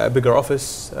into a bigger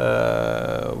office.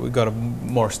 We got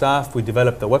more staff. We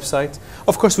developed the website.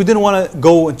 Of course, we didn't want to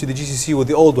go into the GCC with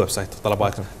the old website of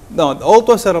Talabat. Okay. No, the old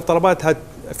website of Talabat had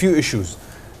a few issues.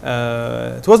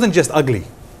 It wasn't just ugly,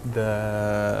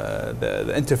 the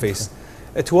interface.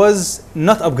 It was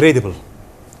not upgradable.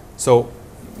 So,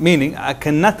 meaning I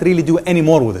cannot really do any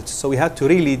more with it. So we had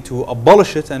to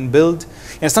abolish it and build.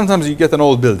 And sometimes you get an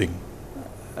old building.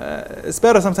 It's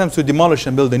better sometimes to demolish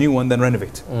and build a new one than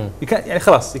renovate. You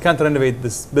can't renovate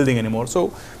this building anymore.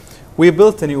 So we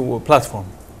built a new platform,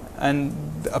 and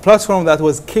a platform that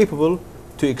was capable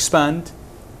to expand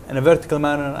in a vertical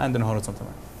manner and in a horizontal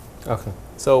manner. Okay.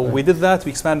 So we did that.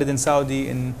 We expanded in Saudi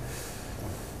in,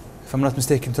 if I'm not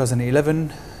mistaken,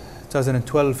 2011,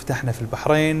 2012 فتحنا في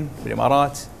البحرين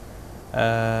بالإمارات.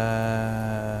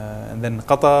 And then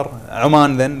Qatar,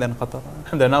 Oman, then Qatar.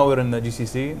 Alhamdulillah, now we're in the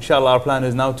GCC. Inshallah, our plan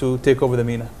is now to take over the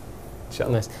MENA.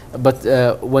 Inshallah. Nice. But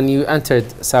when you entered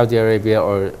Saudi Arabia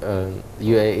or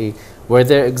UAE, were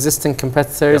there existing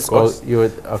competitors? Yeah, of course. Or you were,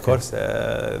 okay. Of course.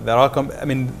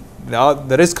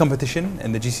 There is competition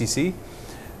in the GCC.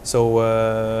 So,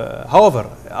 however,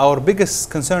 our biggest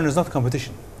concern is not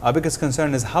competition. Our biggest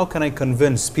concern is how can I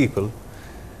convince people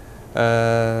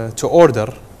to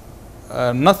order,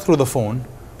 not through the phone,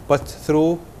 but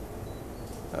through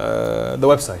the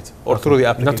website or through the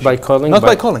application. Not by calling. Not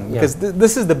by calling, yeah. because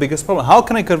this is the biggest problem. How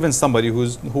can I convince somebody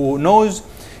who knows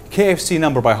KFC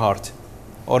number by heart,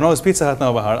 or knows Pizza Hut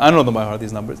number by heart? I know them by heart,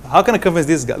 these numbers. How can I convince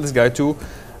this guy to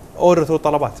order through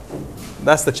Talabat?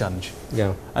 That's the challenge.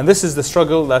 Yeah. And this is the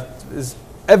struggle that is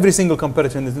every single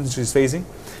competitor in the industry is facing.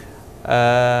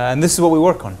 And this is what we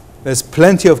work on. There's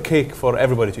plenty of cake for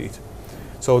everybody to eat.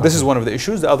 So this is one of the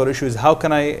issues. The other issue is how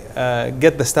can I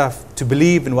get the staff to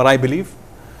believe in what I believe,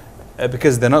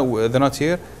 because they're not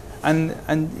here. And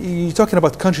you're talking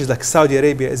about countries like Saudi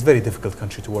Arabia. Is a very difficult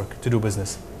country to do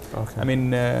business. Okay. I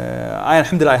mean,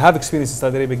 alhamdulillah, I have experience in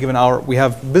Saudi Arabia, given we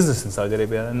have business in Saudi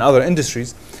Arabia and other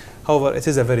industries. However, it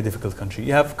is a very difficult country.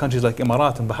 You have countries like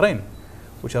Emirat and Bahrain,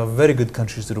 which are very good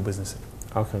countries to do business in.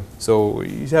 Okay. So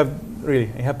you have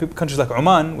countries like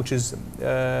Oman, which is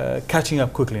catching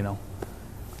up quickly now.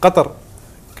 Qatar,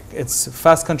 it's a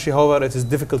fast country, however, it is a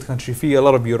difficult country, a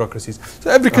lot of bureaucracies. So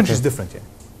every country is different.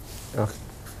 Yeah. Okay.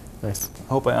 Nice. I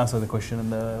hope I answered the question in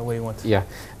the way you want. Yeah.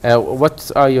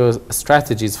 What are your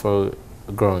strategies for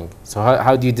growing? So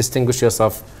how do you distinguish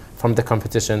yourself from the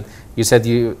competition? You said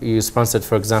you sponsored,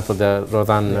 for example, the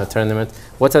Rodan tournament.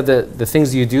 What are the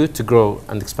things you do to grow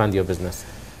and expand your business?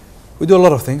 We do a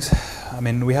lot of things. I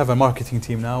mean, we have a marketing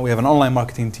team now. We have an online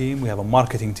marketing team. We have a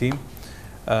marketing team.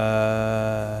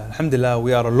 Alhamdulillah,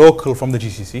 we are a local from the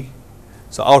GCC.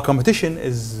 So our competition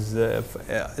is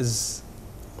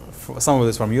some of it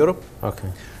is from Europe.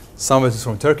 Okay. Some of it is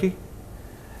from Turkey.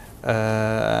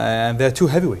 And they're two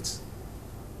heavyweights.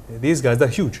 These guys, they're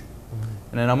huge.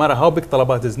 And no matter how big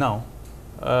Talabat is now,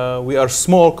 we are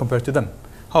small compared to them.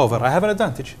 However, I have an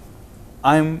advantage.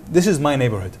 This is my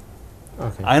neighborhood.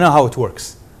 Okay. I know how it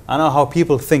works. I know how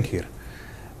people think here.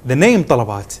 The name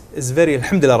Talabat is very,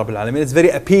 alhamdulillah Rabbil Alameen, it's very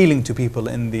appealing to people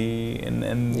in the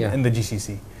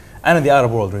GCC and in the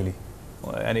Arab world, really.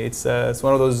 And it's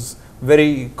one of those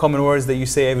very common words that you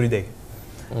say every day.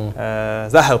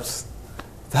 That helps.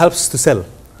 It helps to sell.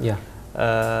 Yeah.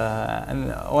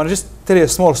 And I want to just tell you a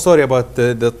small story about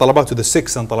the Talabat to the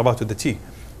 6 and Talabat to the T.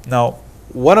 Now,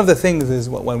 one of the things is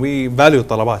when we value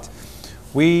Talabat,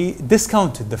 we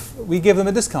discounted we gave them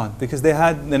a discount because they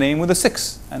had the name with a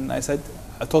 6. And I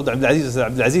told Abdul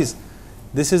Aziz,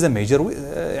 this is a major,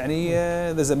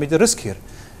 there's a major risk here.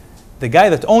 The guy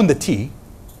that owned the T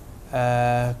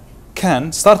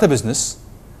can start a business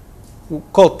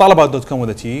called Talabat.com with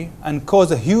a T and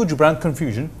cause a huge brand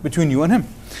confusion between you and him.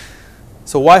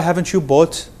 So why haven't you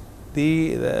bought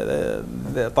the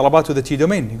Talabat with the T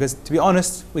domain? Because to be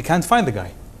honest, we can't find the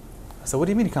guy. I said, what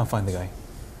do you mean you can't find the guy?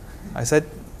 I said,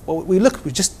 well,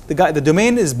 the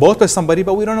domain is bought by somebody,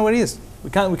 but we don't know where he is. We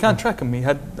can't track him. He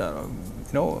had,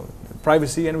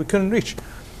 privacy, and we couldn't reach.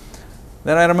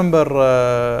 Then I remember,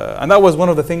 and that was one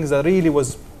of the things that really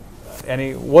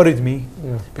worried me,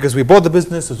 because we bought the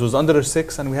business. It was under a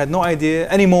 6, and we had no idea.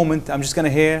 Any moment, I'm just going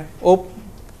to hear,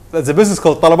 there's a business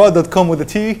called Talabat.com with a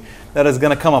T that is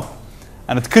going to come up,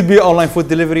 and it could be online food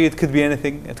delivery. It could be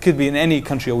anything. It could be in any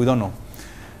country. We don't know.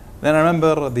 Then I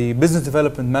remember the business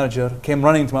development manager came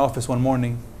running to my office one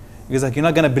morning. He was like, you're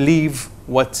not going to believe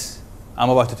what I'm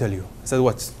about to tell you. I said,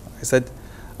 what? I said,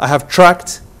 I have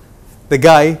tracked the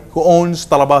guy who owns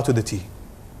Talabat to the T.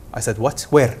 I said, what?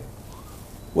 Where?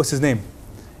 What's his name?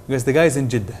 He goes, the guy is in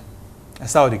Jeddah, a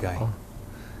Saudi guy.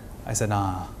 I said,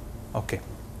 okay.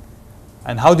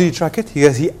 And how did he track it?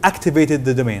 He activated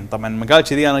the domain. طبعا ما قال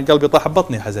كذي أنا قلبي طاح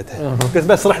ببطني حزتها.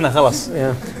 بس رحنا خلاص.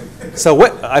 So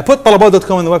I put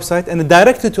Talabat.com on the website and it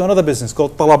directed to another business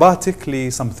called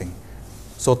Talabatically something.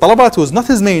 So Talabat was not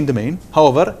his main domain.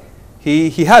 However,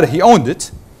 he owned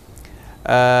it,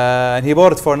 and he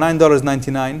bought it for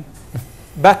 $9.99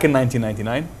 back in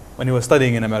 1999 when he was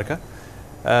studying in America.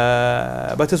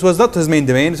 But it was not his main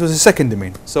domain; it was his second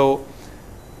domain. So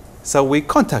we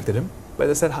contacted him. But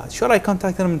I said, should I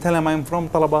contact him and tell him I'm from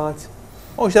Talabat,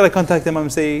 or should I contact him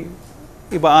and say,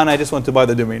 I just want to buy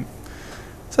the domain?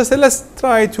 So I said, let's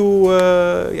try to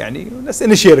let's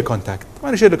initiate a contact.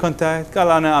 Initiate a contact. قال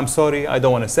I'm sorry, I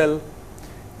don't want to sell.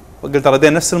 وقلت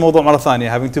ردينا نفس الموضوع مرة ثانية,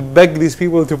 having to beg these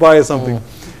people to buy something.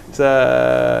 So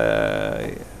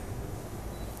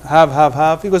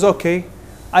have. He goes, okay,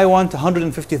 I want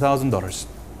 $150,000.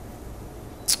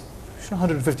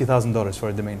 $150,000 for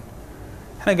a domain.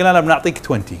 احنا قلنا له بنعطيك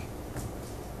 20.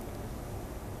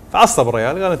 فعصب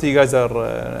الرجال, قال you guys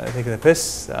are taking the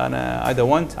piss. I don't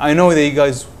want. I know that you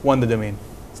guys want the domain.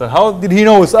 So how did he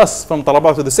know it's us from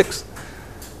Talabat to the 6?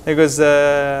 He goes,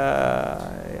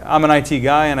 I'm an IT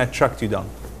guy and I tracked you down.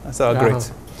 I said, great.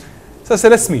 So I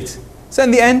said, let's meet. So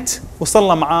in the end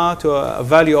وصلنا معاه to a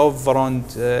value of around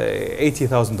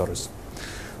 $80,000.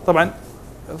 طبعا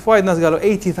في وايد ناس قالوا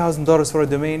 $80,000 for a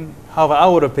domain. However, I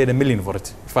would have paid $1 million for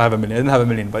it if I have $1 million. I didn't have $1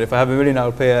 million, but if I have $1 million, I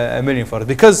would pay $1 million for it,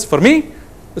 because for me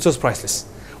it was priceless.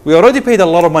 We already paid a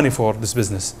lot of money for this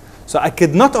business, so I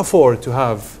could not afford to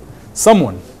have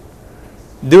someone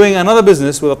doing another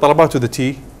business with a طلبات to the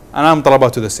T and I'm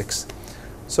طلبات to the 6.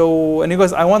 So and he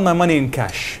goes, I want my money in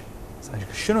cash. So I go,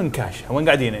 شنو in cash? وين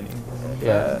قاعدين يعني?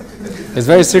 Yeah. It's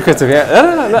very secretive,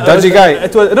 yeah. No, Dodgy guy.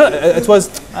 It was,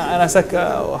 and I was like,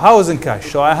 how is in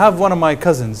cash? So I have one of my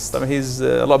cousins. I mean, he's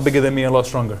a lot bigger than me, a lot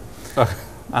stronger.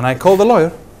 And I called the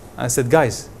lawyer. And I said,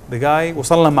 guys, the guy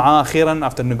وصلنا معاه أخيرا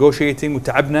after negotiating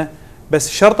وتعبنا, بس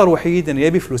الشرط الوحيد إنه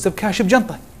يبي فلوسه بكاش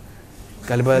بجنطة.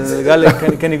 قال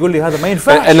لي كان يقول لي هذا ما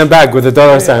ينفعش. In a bag with a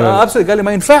dollar sign on it. Absolutely. قال لي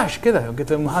ما ينفعش كذا.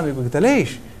 قلت له المحامي, قلت له ليش؟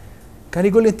 كان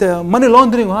يقول لي أنت money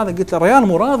laundering وهذا. قلت له ريال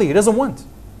مو راضي. He doesn't want.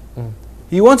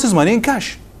 He wants his money in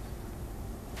cash.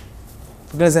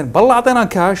 قلنا زين بالله اعطينا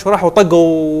كاش, وراحوا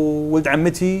طقوا ولد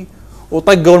عمتي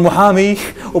وطقوا المحامي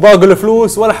وباقوا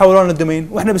الفلوس ولا حولوا لنا الدومين,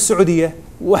 واحنا بالسعوديه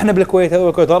واحنا بالكويت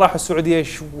راحوا السعوديه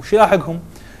وش لاحقهم.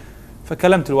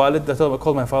 فكلمت الوالد,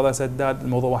 called my father, I said dad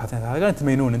الموضوع واحد اثنين ثلاثة. قال انت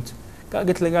مجنون انت.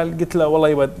 قلت له والله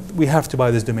يبا we have to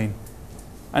buy this domain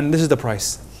and this is the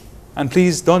price and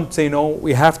please don't say no,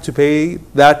 we have to pay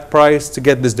that price to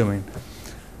get this domain.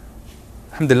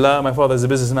 Alhamdulillah, my father is a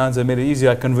businessman, so I made it easy.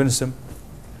 I convinced him,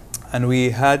 and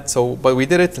but we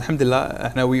did it.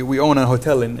 Alhamdulillah, we own a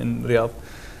hotel in Riyadh.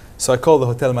 So I called the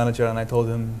hotel manager and I told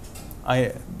him,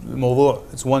 الموضوع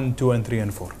it's 1, 2, and 3,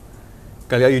 and 4.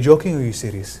 قال لي, are you joking or are you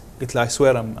serious? قلت له, I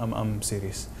swear I'm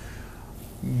serious.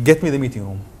 Get me the meeting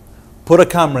room. Put a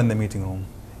camera in the meeting room.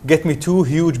 Get me 2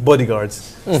 huge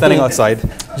bodyguards standing outside,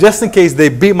 just in case they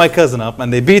beat my cousin up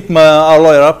and they beat our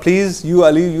lawyer up. Please, you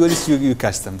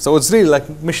catch them. So it's really like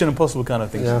Mission Impossible kind of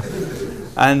thing. Yeah.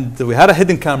 And we had a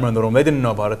hidden camera in the room. They didn't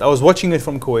know about it. I was watching it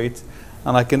from Kuwait,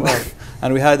 and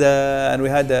and we had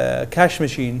a cash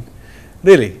machine.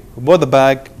 Really, we bought the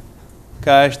bag,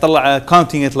 cash,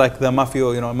 counting it like the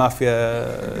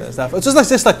mafia stuff. It's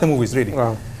just like the movies, really.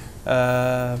 Wow.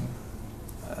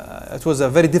 It was a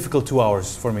very difficult 2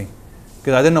 hours for me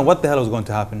because I didn't know what the hell was going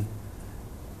to happen.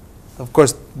 Of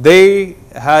course, they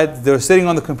were sitting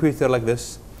on the computer like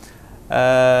this,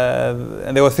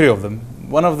 and there were 3 of them.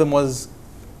 One of them was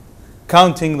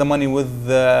counting the money with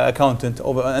the accountant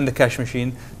and the cash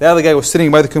machine. The other guy was sitting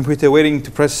by the computer waiting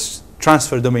to press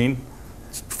transfer domain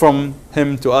from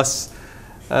him to us.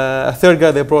 A third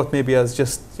guy they brought maybe as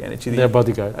just their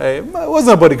bodyguard. It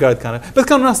wasn't a bodyguard kind of, but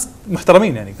كانوا ناس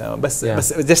محترمين يعني. بس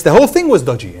just the whole thing was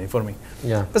dodgy for me.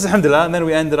 Yeah. بس الحمدلله, and then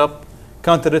we ended up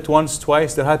counted it once,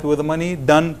 twice. They're happy with the money.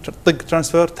 Done. طق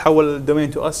transfer. تحول the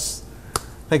domain to us.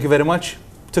 Thank you very much.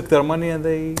 Took their money and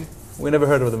we never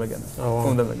heard of them again. Oh, wow.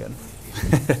 From them again.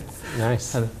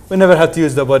 Nice. We never had to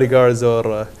use the bodyguards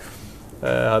or.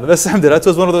 بس الحمدلله, it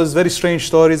was one of those very strange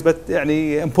stories, but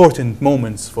يعني important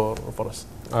moments for us.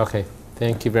 Okay,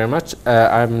 thank you very much.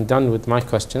 I'm done with my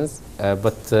questions,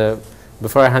 but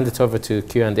before I hand it over to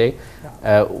Q&A,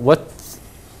 what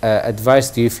advice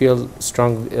do you feel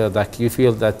like you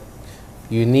feel that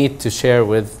you need to share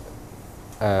with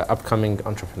upcoming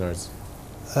entrepreneurs?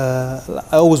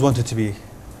 I always wanted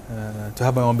to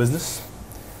have my own business.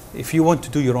 If you want to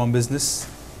do your own business,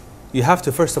 you have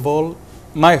to, first of all,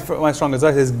 my strong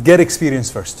advice is get experience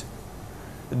first.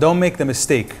 Don't make the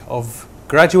mistake of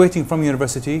graduating from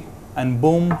university and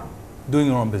boom, doing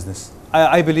your own business.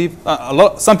 I believe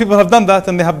some people have done that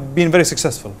and they have been very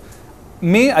successful.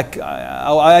 Me,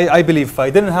 I believe if I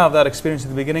didn't have that experience at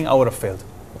the beginning, I would have failed.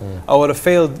 I would have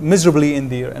failed miserably in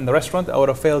the restaurant. I would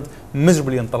have failed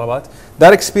miserably in talabat.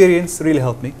 That experience really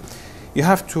helped me. You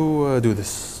have to do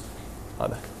this.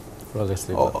 Roll the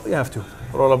sleeve. You have to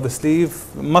roll up the sleeve.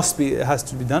 It has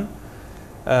to be done.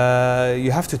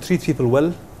 You have to treat people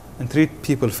well and treat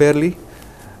people fairly.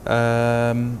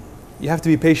 You have to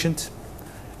be patient.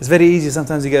 It's very easy.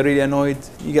 Sometimes you get really annoyed.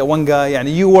 You get one guy,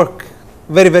 you work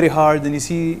very, very hard, and you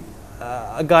see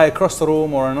a guy across the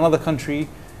room or in another country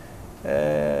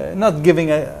not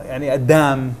giving a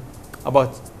damn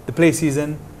about the play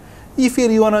season. You feel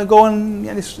you want to go and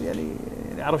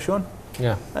عارف شلون?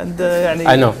 Yeah. And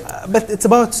I know. But it's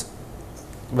about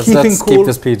But keeping let's cool. keep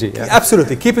this PG. Yeah.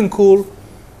 Absolutely, keeping cool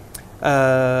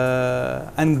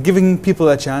and giving people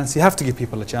a chance. You have to give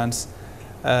people a chance.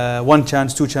 1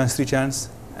 chance, 2 chance, 3 chance.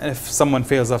 And if someone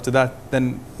fails after that,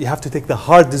 then you have to take the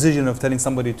hard decision of telling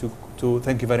somebody to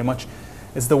thank you very much.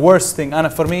 It's the worst thing.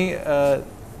 And for me,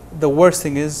 the worst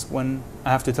thing is when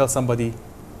I have to tell somebody,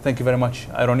 thank you very much,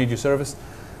 I don't need your service.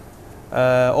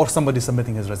 Or somebody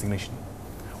submitting his resignation.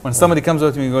 When somebody comes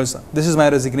up to me and goes, this is my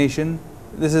resignation,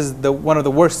 this is one of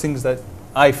the worst things that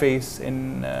I face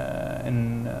in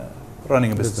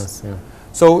running a business. Yeah.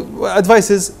 So advice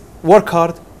is work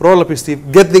hard, roll up your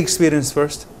sleeve, get the experience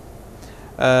first.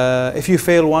 If you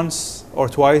fail once or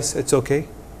twice, it's okay.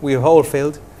 We have all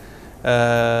failed.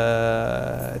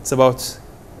 It's about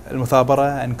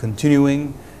al-muthabara and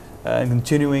continuing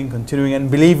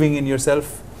and believing in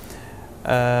yourself,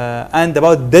 and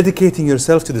about dedicating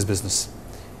yourself to this business.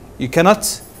 You cannot,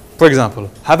 for example,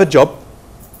 have a job,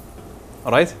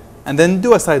 all right, and then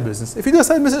do a side business. If you do a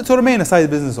side business, it will remain a side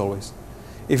business always.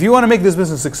 If you want to make this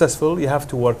business successful, you have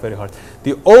to work very hard.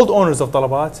 The old owners of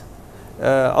Talabat,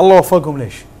 Allah wafaqhum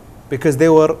lesh, because they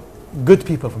were good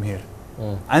people from here,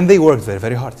 and they worked very,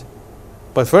 very hard.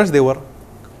 But first, they were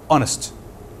honest.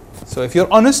 So if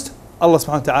you're honest, Allah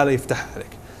subhanahu wa ta'ala yaftah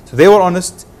alayk. So they were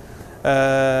honest.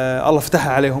 Allah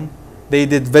fataha alayhum. They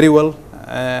did very well.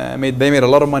 They made a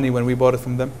lot of money when we bought it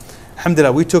from them.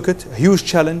 Alhamdulillah, we took it, a huge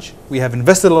challenge. We have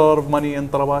invested a lot of money in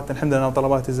Talabat. Alhamdulillah, now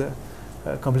Talabat is a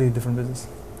completely different business.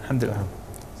 Alhamdulillah.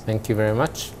 Thank you very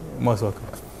much. Most welcome.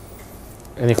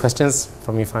 Any questions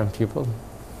from you fine people?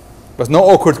 But no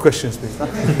awkward questions, please. I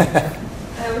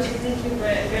wish to thank you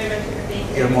very much for being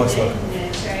here. You're most welcome.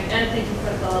 And sharing, and thank you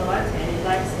for Talabat and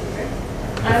Life Saver.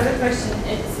 I have a question.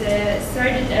 It's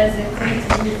started as a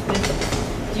Kuwait youth business.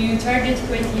 Do you target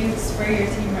Kuwait youths for your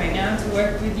team right now to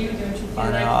work with you? Don't you feel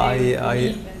like they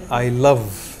believe in the I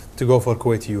love to go for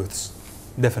Kuwaiti youths,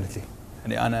 definitely.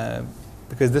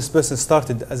 Because this business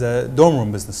started as a dorm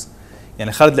room business.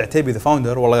 يعني خالد العتيبي, the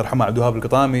founder, والله يرحمه, عبد الوهاب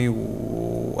القطامي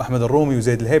وأحمد الرومي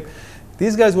وزيد الهيب,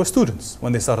 these guys were students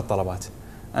when they started Talabat.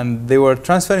 And they were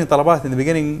transferring Talabat in the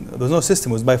beginning. There was no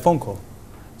system, it was by phone call.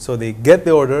 So they get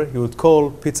the order, you would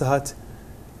call Pizza Hut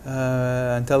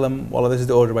and tell them, well, this is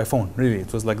the order by phone. Really,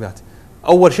 it was like that.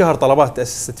 أول شهر طلبات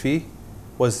تأسست فيه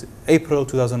was April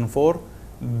 2004.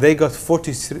 They got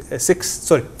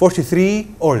 43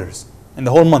 orders in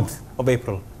the whole month of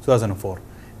April 2004.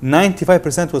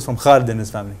 95% was from Khalid and his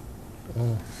family.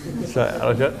 So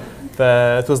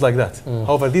it was like that.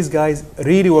 However, these guys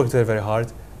really worked very, very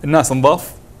hard. الناس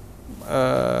نضاف,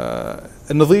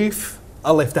 النظيف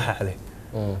الله يفتحها عليه.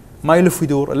 ما يلف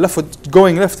ويدور, اللف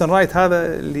going left and right, هذا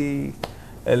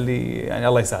اللي يعني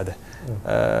الله يساعده.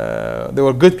 They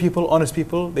were good people, honest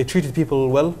people. They treated people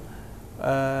well,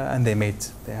 and they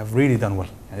have really done well.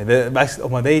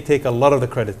 They take a lot of the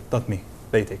credit, not me.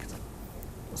 They take it.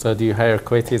 So do you hire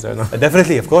Kuwaitis or not?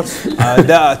 Definitely, of course.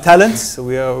 There are talents.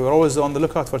 We're always on the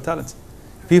lookout for talents.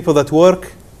 People that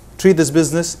work, treat this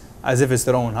business as if it's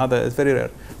their own. It's very rare.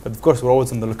 But of course, we're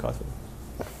always on the lookout for them.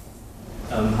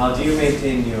 How do you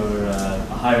maintain your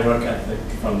high work ethic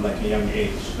from like a young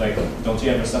age? Like, don't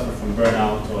you ever suffer from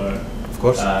burnout or, of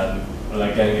course, or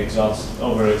like getting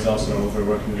over-exhausted or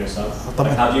overworking yourself?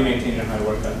 Like, how do you maintain your high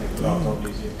work ethic throughout all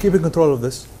these years? Keeping control of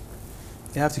this.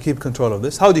 You have to keep control of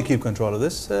this. How do you keep control of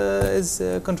this? Is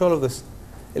control of this.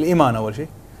 الإيمان أول شيء.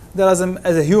 That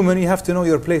as a human, you have to know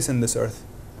your place in this earth.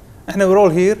 We're all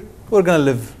here. We're gonna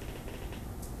live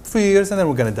a few years and then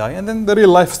we're gonna die, and then the real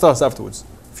life starts afterwards.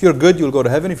 If you're good, you'll go to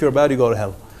heaven. If you're bad, you go to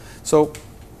hell. So,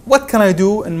 what can I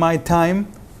do in my time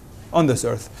on this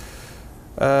earth?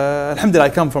 Alhamdulillah, I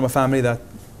come from a family that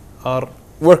our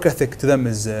work ethic to them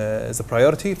is a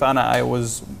priority. I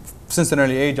was, since an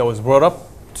early age, I was brought up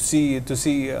to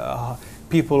see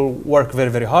people work very,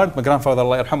 very hard. My grandfather,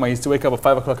 Allah yarhamah, used to wake up at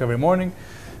 5 o'clock every morning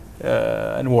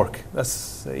and work.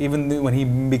 That's even when he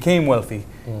became wealthy,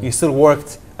 he still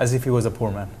worked as if he was a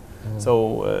poor man.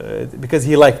 So, because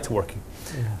he liked working.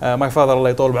 My father,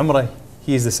 Allah يطول بعمره,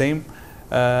 he is the same.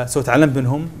 So تعلمت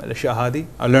منهم الأشياء هذه.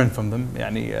 I learned from them.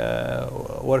 يعني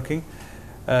working,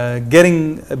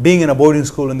 being in a boarding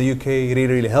school in the UK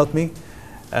really helped me.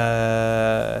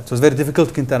 It was very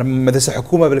difficult. كنت أنا مدرسة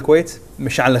حكومة بالكويت,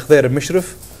 مش على الخضير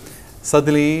بمشرف.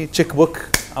 Suddenly, checkbook.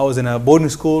 I was in a boarding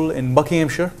school in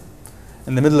Buckinghamshire,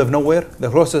 in the middle of nowhere. The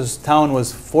closest town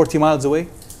was 40 miles away.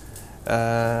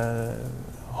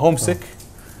 Homesick.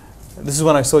 This is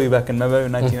when I saw you back in February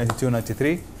 1992,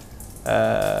 93.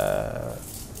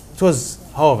 It was,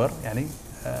 however,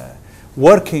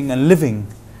 working and living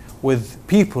with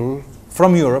people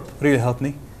from Europe really helped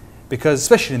me, because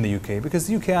especially in the UK, because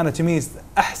the UK to me is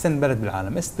أحسن بلد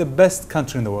بالعالم. It's the best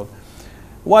country in the world.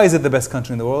 Why is it the best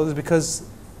country in the world? Is because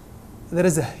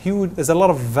there's a lot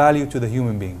of value to the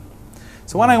human being.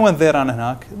 So when I went there and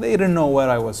they didn't know where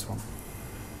I was from.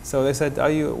 So they said,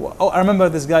 I remember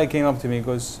this guy came up to me and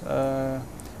goes,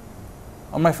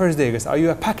 on my first day, he goes, are you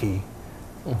a Paki?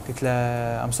 قلت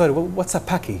له, I'm sorry, what's a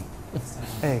Paki?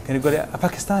 Hey, can you go to a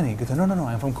Pakistani? قلت له, no,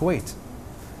 I'm from Kuwait.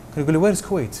 Can you go to, where is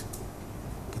Kuwait?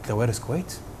 قلت له, where is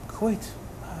Kuwait? Kuwait,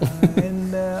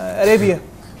 in Arabia,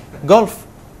 Gulf.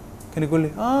 كان يقول لي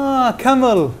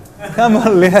camel,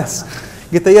 yes.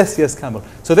 قلت له yes, camel.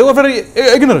 So they were very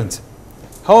ignorant.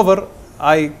 However,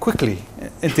 I quickly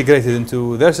integrated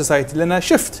into their society لأنها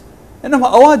شفت إنهم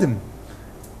أوادم.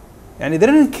 يعني they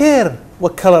didn't care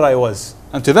what color I was.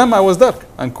 And to them I was dark.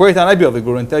 And Kuwait and أبيض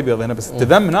يقولون أنت أبيض هنا. بس to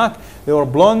them هناك they were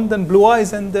blonde and blue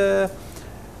eyes and they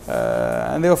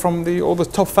were from all the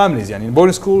top families. يعني in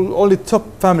boarding school, only top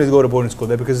families go to boarding school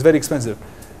there because it's very expensive.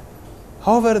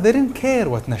 However, they didn't care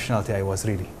what nationality I was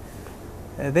really.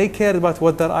 They cared about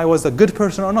whether I was a good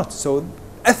person or not. So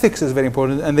ethics is very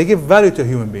important and they give value to a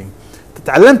human being.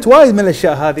 تعلمت وايد من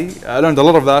الأشياء هذه. I learned a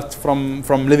lot of that from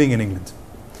living in England.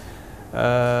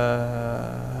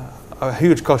 A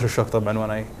huge culture shock طبعا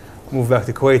when I moved back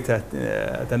to Kuwait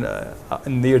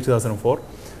in the year 2004.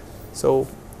 So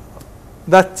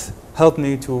that helped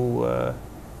me to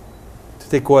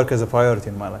take work as a priority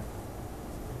in my life.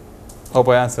 Hope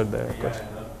I answered the question.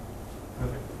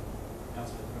 Perfect.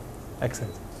 Answered perfect.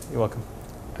 Excellent. You're welcome.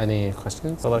 Any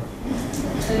questions? Bye-bye.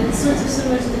 It's sort of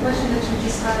similar to the question that you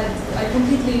just had. I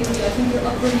completely agree. I think your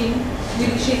upbringing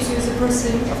really shapes you as a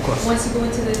person once you go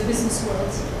into the business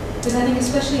world. But I think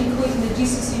especially in Kuwait, in the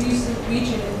GCC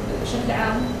region, بشكل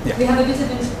عام, we have a bit of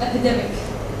an epidemic.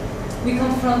 We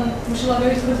come from, mashallah,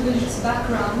 very privileged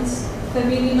backgrounds, but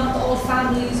really not all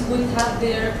families would have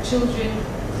their children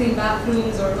clean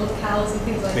bathrooms or milk cows and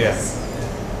things like this.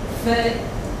 But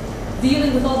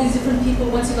dealing with all these different people,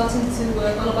 once you got into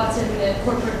Talabat and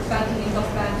corporate banking and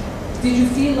Gulf Bank, did you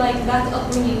feel like that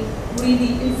upbringing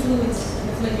really influenced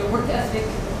your work ethic,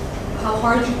 how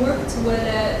hard you worked,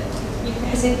 you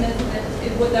حسيت that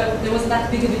there wasn't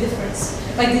that big of a difference?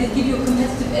 Like, did it give you a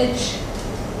competitive edge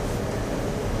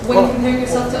when comparing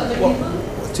yourself to other people?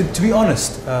 To be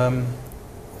honest,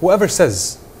 whoever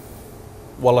says,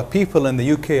 wallah, people in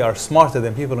the UK are smarter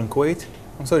than people in Kuwait,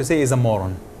 I'm sorry to say, is a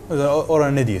moron or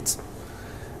an idiot.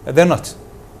 They're not.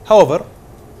 However,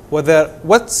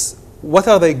 what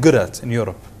are they good at in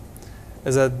Europe?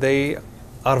 Is that they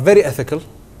are very ethical.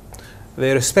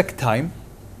 They respect time.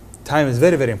 Time is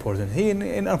very, very important.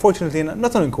 Unfortunately,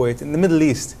 not only in Kuwait, in the Middle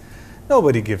East,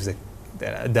 nobody gives a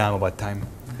damn about time.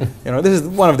 This is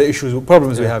one of the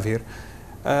problems we have here.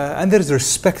 And there is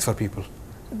respect for people.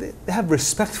 They have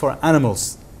respect for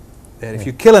animals. If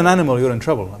you kill an animal, you're in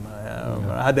trouble.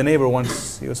 I had a neighbor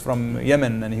once. He was from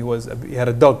Yemen, and he had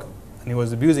a dog, and he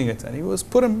was abusing it, and he was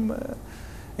put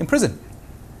in prison.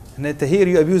 And here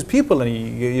you abuse people, and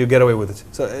you get away with it.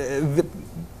 So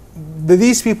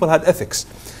these people had ethics.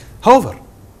 However,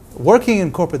 working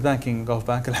in corporate banking, Gulf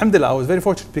Bank, alhamdulillah, I was very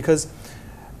fortunate because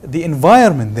the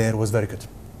environment there was very good.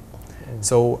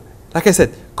 So, like I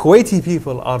said, Kuwaiti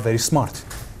people are very smart.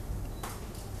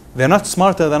 They're not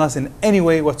smarter than us in any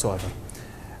way whatsoever.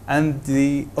 And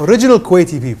the original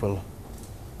Kuwaiti people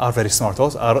are very smart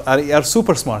also, are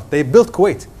super smart. They built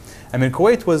Kuwait. I mean,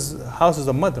 Kuwait was houses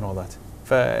of mud and all that.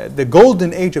 The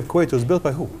golden age of Kuwait was built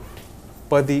by who?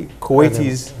 By the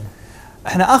Kuwaitis.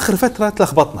 احنا آخر فترة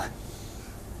تلخبطنا.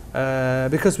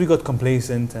 Because we got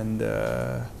complacent and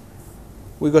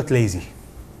we got lazy.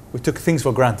 We took things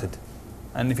for granted.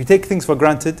 And if you take things for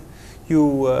granted,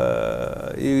 you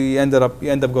end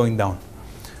up going down.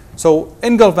 So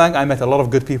in Gulf Bank, I met a lot of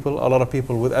good people, a lot of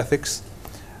people with ethics.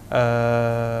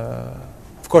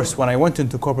 Of course, when I went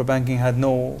into corporate banking, I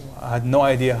had no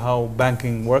idea how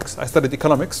banking works. I studied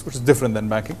economics, which is different than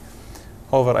banking.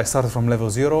 However, I started from level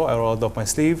 0. I rolled up my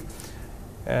sleeve.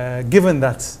 Given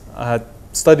that I had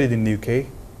studied in the UK,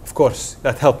 of course,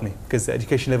 that helped me because the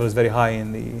education level is very high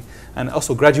and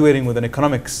also graduating with an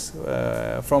economics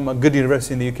from a good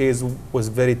university in the UK was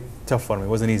very tough for me. It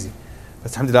wasn't easy.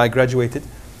 But alhamdulillah, I graduated,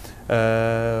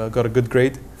 got a good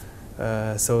grade.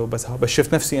 بس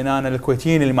شفت نفسي أنا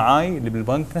الكويتيين اللي معاي اللي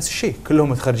بالبنك نفس الشيء كلهم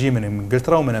متخرجين من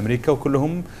إنجلترا ومن أمريكا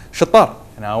وكلهم شطار.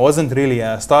 And I wasn't really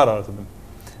a star out of them.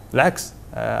 بالعكس,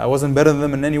 I wasn't better than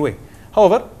them in any way.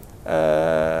 However,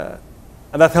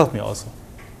 and that helped me also.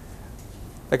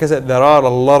 Like I said, there are a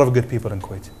lot of good people in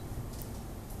Kuwait.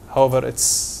 However,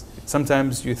 it's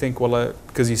sometimes you think, well,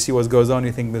 because you see what goes on,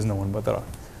 you think there's no one, but there are.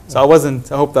 So I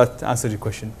hope that answered your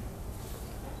question.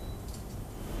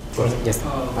 Yes.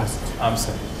 I'm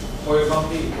sorry. For your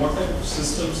company, what type of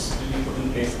systems did you put in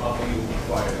place after you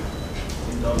acquired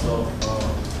in terms of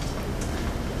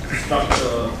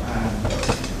structure and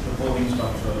reporting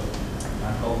structure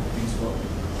and how things work?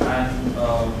 And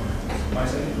my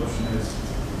second question is,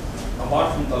 apart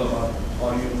from Talabat,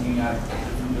 are you looking at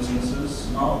different businesses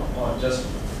now or just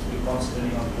you're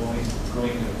concentrating on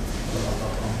growing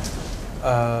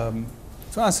Talabat.com?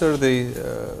 To answer the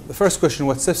first question,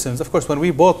 what systems? Of course, when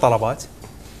we bought Talabat,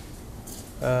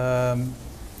 a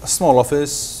small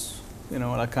office, you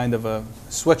know, like kind of a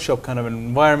sweatshop kind of an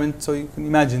environment. So you can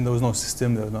imagine there was no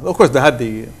system. There was no, of course, they had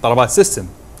the Talabat system.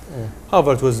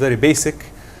 However, it was very basic.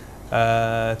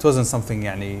 It wasn't something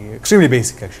extremely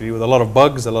basic actually, with a lot of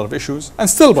bugs, a lot of issues. And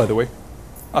still, by the way,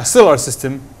 still our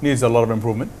system needs a lot of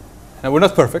improvement. And we're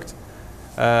not perfect.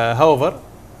 However,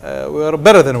 we are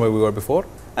better than where we were before.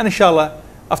 And inshallah,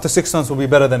 after 6 months, we'll be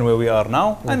better than where we are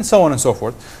now, and so on and so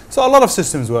forth. So a lot of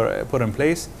systems were put in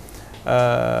place.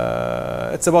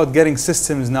 It's about getting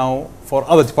systems now for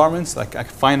other departments like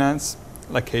finance,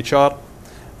 like HR.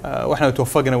 واحنا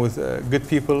توفقنا with good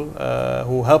people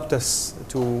who helped us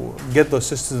to get those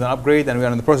systems and upgrade, and we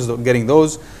are in the process of getting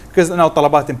those, because now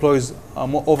Talabat employs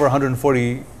over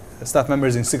 140 staff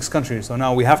members in 6 countries. So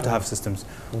now we have to have systems.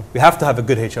 We have to have a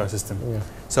good HR system.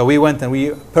 So we went and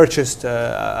we purchased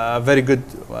a very good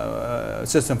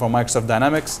system from Microsoft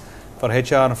Dynamics for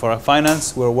HR and for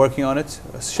finance. We're working on it.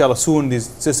 Inshallah, soon these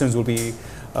systems will be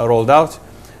rolled out.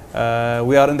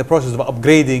 We are in the process of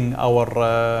upgrading our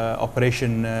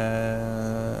operation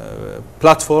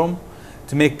platform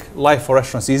to make life for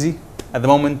restaurants easy. At the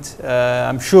moment,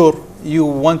 I'm sure you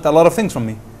want a lot of things from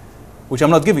me, which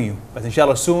I'm not giving you. But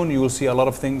inshallah, soon you will see a lot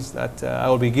of things that I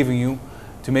will be giving you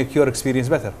to make your experience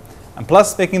better. And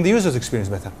plus, making the user's experience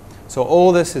better. So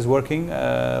all this is working.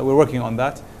 We're working on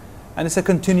that. And it's a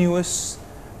continuous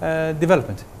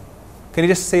development. Can you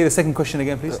just say the second question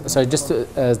again, please? Sorry, just to...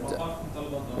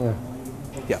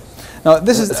 yeah. Now,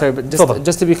 this is... Sorry, but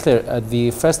just to be clear,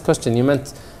 the first question, you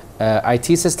meant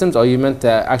IT systems, or you meant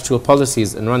actual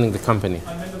policies in running the company?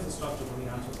 I meant the structure when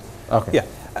you answered. Okay. Yeah.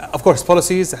 Of course,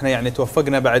 policies. احنا يعني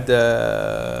توفقنا بعد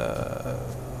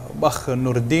بأخ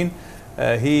نور الدين.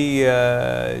 He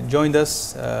joined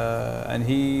us and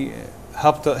he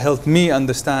helped me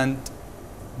understand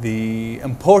the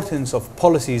importance of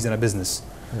policies in a business.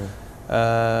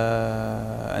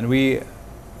 And we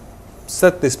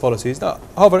set these policies. Now,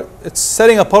 however,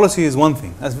 setting a policy is one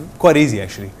thing. That's quite easy,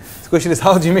 actually. The question is,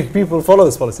 how do you make people follow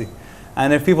this policy?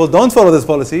 And if people don't follow this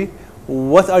policy,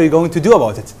 what are you going to do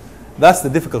about it? That's the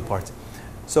difficult part.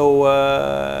 So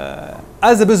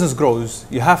as the business grows,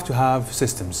 you have to have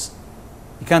systems.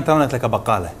 You can't run it like a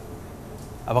baqala.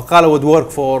 A baqala would work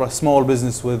for a small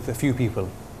business with a few people.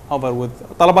 However,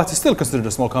 with Talabat is still considered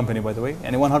a small company, by the way,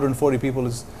 and 140 people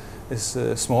is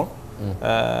small.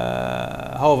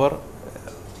 However,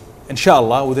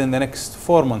 inshallah, within the next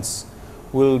 4 months,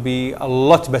 will be a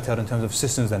lot better in terms of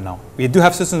systems than now. We do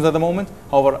have systems at the moment.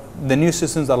 However, the new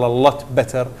systems are a lot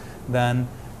better than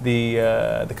the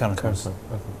current ones. Okay.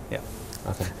 Yeah.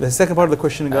 Okay. The second part of the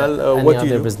question, Gal, what do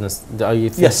you do? business? Are you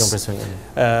thinking of pursuing any?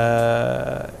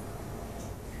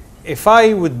 If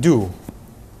I would do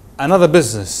another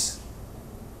business,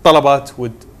 Talabat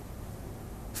would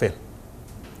fail.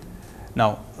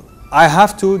 Now, I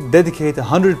have to dedicate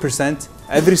 100%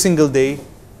 every single day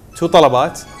to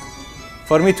Talabat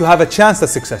for me to have a chance at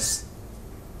success.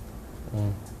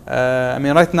 I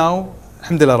mean, right now,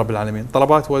 Alhamdulillah Rabbil Alameen,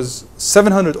 Talabat was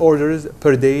 700 orders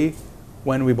per day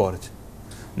when we bought it.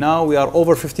 Now we are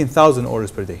over 15,000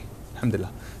 orders per day.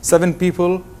 Alhamdulillah. 7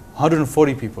 people,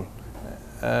 140 people.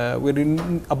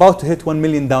 We're about to hit 1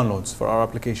 million downloads for our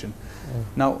application.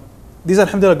 Now, these are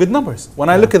Alhamdulillah good numbers. When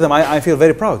I look at them, I feel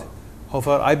very proud.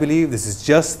 However, I believe this is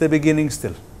just the beginning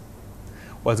still.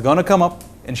 What's going to come up,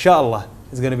 inshallah,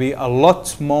 is going to be a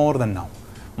lot more than now.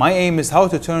 My aim is how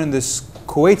to turn this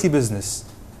Kuwaiti business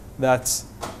that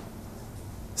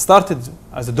started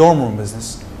as a dorm room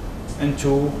business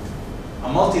into a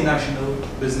multinational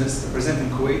business representing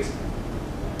Kuwait.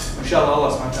 Inshallah,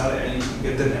 Allah subhanahu wa ta'ala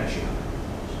يقدرنا أشياء.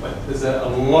 But there's a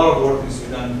lot of work needs to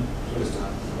be done for this to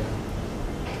happen.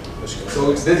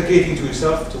 So it's dedicating to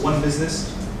yourself to one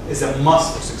business is a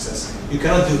must for success. You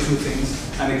cannot do 2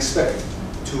 things and expect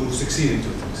to succeed in 2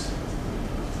 things.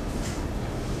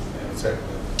 Sorry.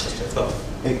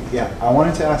 Yeah, I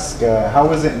wanted to ask, how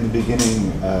was it in the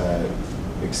beginning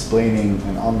explaining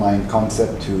an online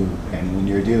concept to, and when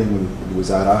you're dealing with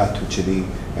Wazarat, وكذي,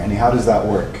 يعني how does that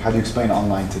work? How do you explain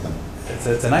online to them?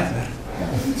 It's a nightmare.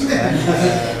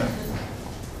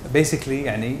 Basically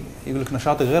يعني يقول لك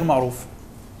نشاطك غير معروف.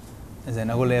 زين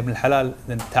اقول له يا ابن الحلال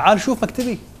تعال شوف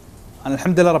مكتبي. And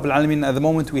alhamdulillah Rabbil Alameen, at the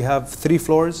moment we have 3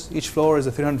 floors. Each floor is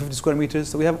 350 square meters.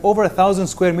 So we have over 1,000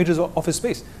 square meters of office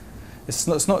space. It's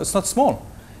not small.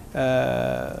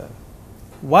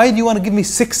 Why do you want to give me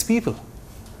 6 people?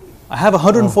 I have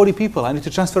 140 people. I need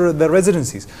to transfer their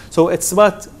residencies. So it's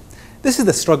about, this is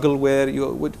the struggle where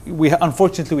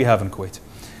unfortunately we have in Kuwait.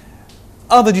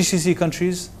 Other GCC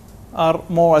countries are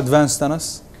more advanced than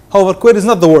us. However, Kuwait is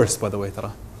not the worst, by the way,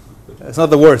 Tara. It's not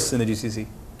the worst in the GCC.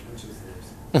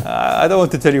 I don't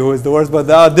want to tell you who is the worst, but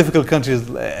there are difficult countries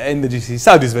in the GCC.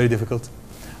 Saudi is very difficult.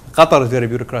 Qatar is very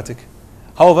bureaucratic.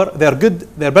 However, they are good.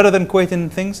 They are better than Kuwait in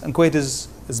things, and Kuwait is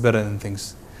better than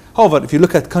things. However, if you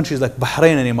look at countries like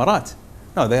Bahrain and Emirat,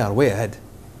 no, they are way ahead.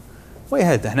 Way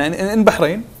ahead. And in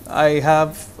Bahrain, I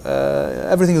have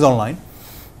everything is online.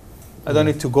 I don't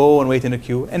need to go and wait in a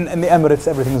queue. In the Emirates,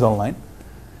 everything is online.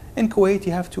 In Kuwait,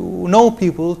 you have to know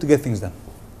people to get things done.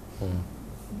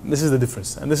 This is the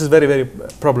difference, and this is very, very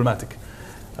problematic.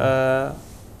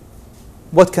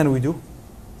 What can we do?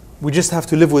 We just have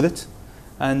to live with it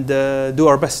and do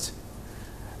our best.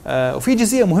 وفي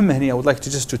جزئية مهمة هنا I would like to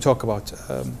just to talk about.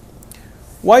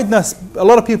 وايد ناس, a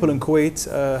lot of people in Kuwait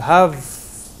have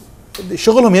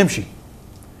شغلهم يمشي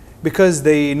because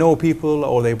they know people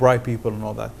or they bribe people and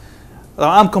all that.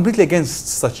 I'm completely against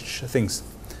such things.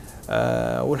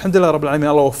 والحمد لله رب العالمين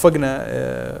الله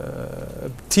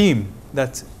وفقنا team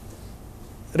that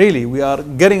really we are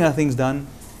getting our things done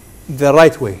the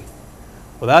right way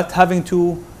without having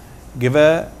to give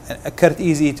a cart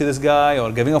easy to this guy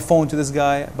or giving a phone to this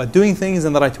guy, but doing things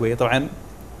in the right way. طبعا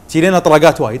تجي لنا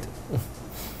طلقات وايد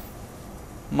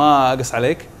ما أقص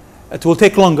عليك. It will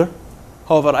take longer.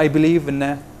 However, I believe in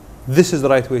this is the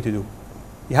right way to do.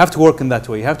 You have to work in that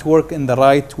way. You have to work in the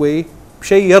right way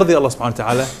بشيء يرضي الله سبحانه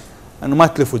وتعالى أنه ما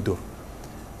تلف وتدور.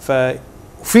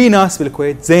 ففي ناس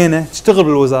بالكويت زينة تشتغل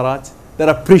بالوزارات that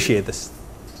appreciate this.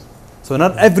 So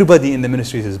not everybody in the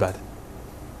ministries is bad.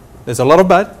 There's a lot of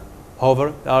bad.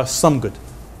 However, there are some good.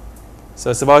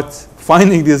 So it's about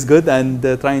finding this good and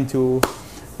trying to,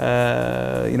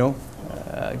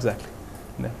 exactly.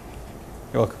 Yeah.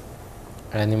 You're welcome.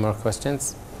 Any more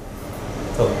questions?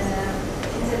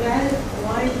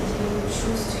 Why did you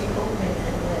choose to open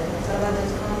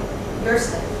Talaba.com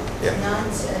yourself,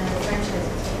 not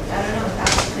franchising? I don't know if that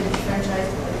could be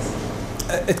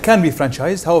franchised. It can be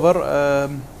franchised. However,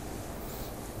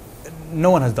 no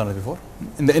one has done it before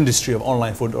in the industry of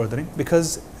online food ordering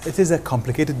because it is a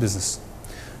complicated business.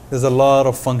 There's a lot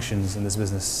of functions in this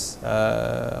business.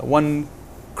 One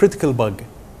critical bug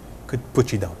could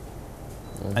put you down.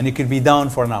 And you could be down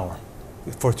for an hour,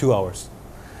 for 2 hours.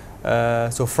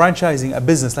 So franchising a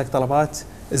business like Talabat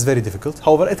is very difficult.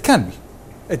 However, it can be.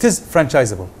 It is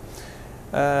franchisable.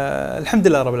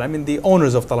 Alhamdulillah Rabbil Alamin, the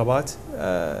owners of Talabat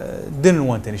didn't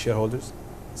want any shareholders.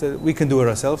 So we can do it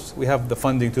ourselves. We have the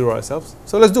funding to do it ourselves.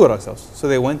 So let's do it ourselves. So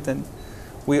they went and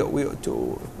we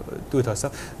to do it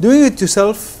ourselves. Doing it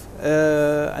yourself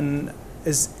and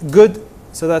is good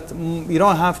so that you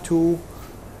don't have to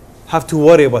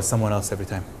worry about someone else every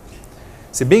time.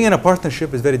 See, being in a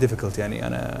partnership is very difficult. يعني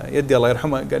أنا يدي الله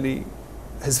يرحمه قال لي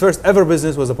his first ever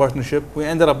business was a partnership. We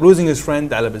ended up losing his friend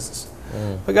على business.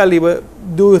 فقال لي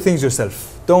do things yourself.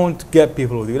 Don't get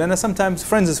people with you. And sometimes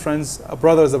friends is friends, a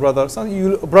brother is a brother.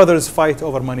 Brothers fight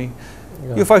over money.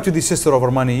 Yeah. You fight with your sister over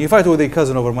money. You fight with your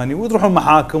cousin over money. وتروحوا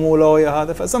المحاكم ولويا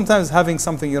هذا. Sometimes having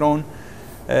something your own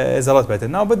is a lot better.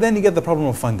 Now, but then you get the problem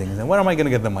of funding. And where am I going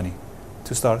to get the money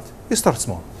to start? You start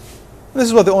small. This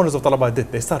is what the owners of Talabat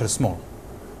did. They started small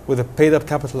with a paid up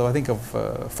capital, I think, of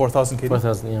 4,000 KD.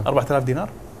 4,000, yeah. 4,000 dinar.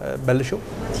 بلشوا.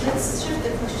 But let's shift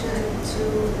the question to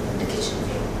the kitchen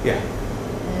field. Yeah.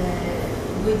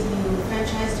 Would you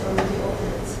franchise or would you open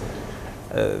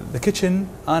it? The kitchen,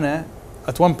 Anna,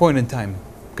 at one point in time,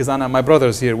 because Anna, my brother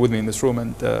is here with me in this room,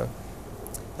 and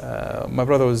my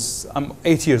brother I'm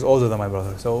 8 years older than my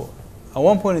brother. So at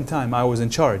one point in time, I was in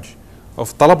charge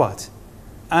of Talabat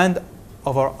and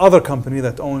of our other company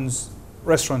that owns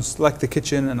restaurants like the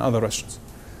kitchen and other restaurants.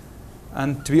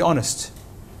 And to be honest,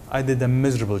 I did a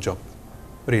miserable job,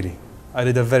 really. I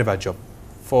did a very bad job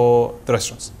for the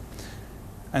restaurants.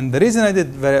 And the reason I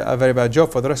did a very bad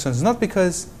job for the restaurants is not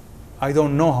because I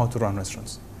don't know how to run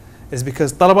restaurants. It's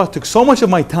because Talabat took so much of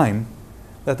my time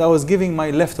that I was giving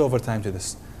my leftover time to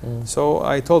this. So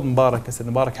I told Mubarak, I said,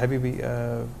 Mubarak Habibi,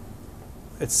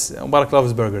 Mubarak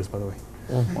loves burgers, by the way.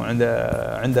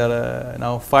 And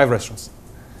now 5 restaurants.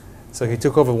 So he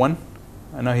took over 1,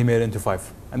 and now he made it into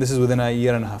 5. And this is within a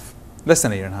year and a half, less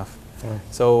than a year and a half.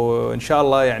 So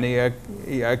inshallah, I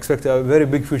expect a very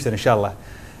big future, inshallah.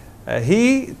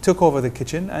 He took over the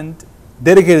kitchen and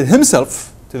dedicated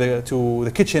himself to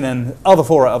the kitchen and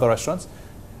 4 other restaurants,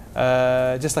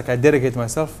 just like I dedicate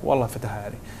myself. Wallah fataha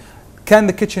ali. Can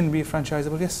the kitchen be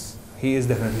franchisable? Yes, he is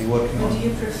definitely working on it. Do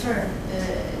you prefer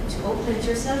to open it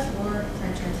yourself or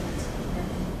franchise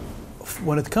it?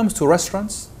 When it comes to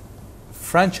restaurants,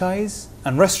 franchise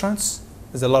and restaurants,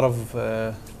 there's a lot of,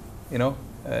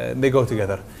 they go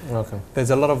together. Okay.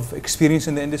 There's a lot of experience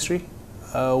in the industry.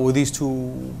 With these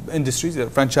 2 industries,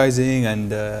 franchising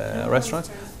and restaurants.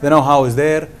 The know-how is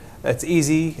there. It's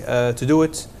easy to do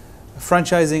it.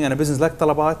 franchising and a business like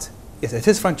Talabat, yes, it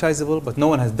is franchisable, but no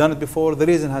one has done it before. The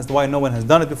reason as to why no one has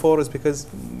done it before is because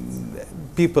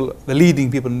people, the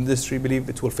leading people in the industry, believe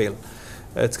it will fail.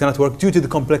 It cannot work due to the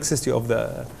complexity of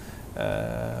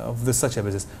such a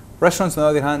business. Restaurants, on the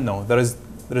other hand, no, there is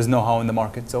know-how in the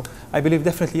market. So I believe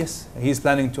definitely yes, he's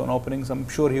planning to an opening. So I'm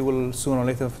sure he will sooner or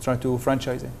later try to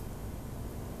franchise it.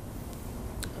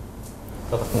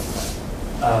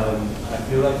 I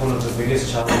feel like one of the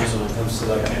biggest challenges when it comes to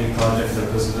like any project or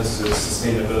business is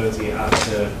sustainability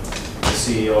after the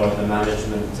CEO or the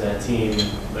management team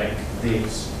like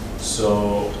leaves.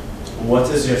 So what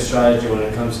is your strategy when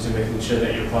it comes to making sure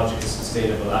that your project is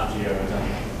sustainable after you're done?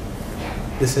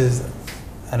 This is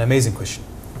an amazing question.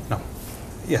 No.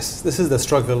 Yes, this is the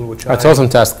struggle which I told him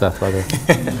to ask that, by the way.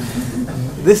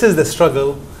 This is the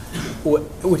struggle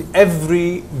which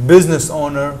every business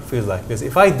owner feels like. Because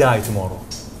if I die tomorrow,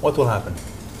 what will happen?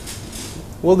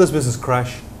 Will this business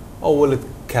crash or will it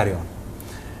carry on?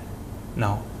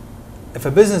 Now, if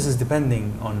a business is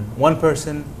depending on one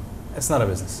person, it's not a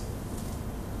business.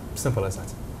 Simple as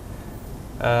that.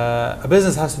 A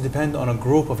business has to depend on a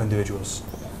group of individuals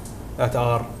that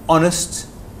are honest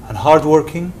and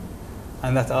hardworking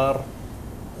and that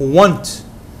who want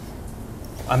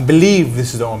and believe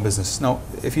this is their own business. Now,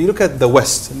 if you look at the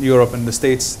West, Europe and the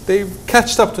States, they've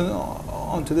catched up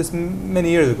onto this many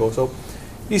years ago. So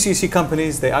you see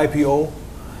companies, they IPO,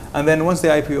 and then once they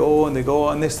IPO and they go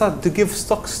and they start to give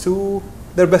stocks to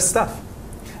their best staff.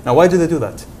 Now, why do they do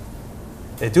that?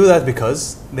 They do that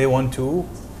because they want to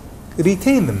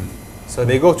retain them. So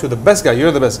they go to the best guy,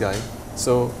 you're the best guy,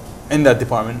 so in that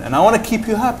department, and I want to keep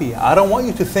you happy. I don't want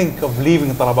you to think of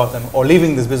leaving Talabat or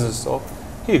leaving this business. So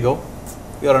here you go.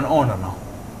 You're an owner now.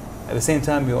 At the same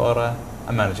time, you are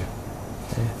a manager.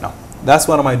 Now, that's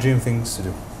one of my dream things to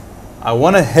do. I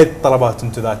want to head Talabat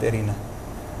into that arena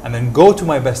and then go to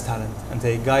my best talent and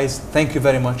say, guys, thank you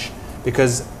very much,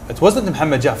 because it wasn't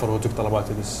Mohammad Jaffar who took Talabat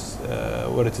to this,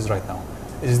 where it is right now.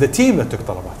 It is the team that took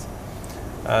Talabat.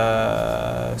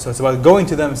 So it's about going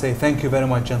to them and say, thank you very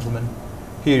much, gentlemen.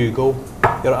 Here you go.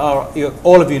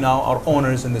 All of you now are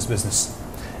owners in this business.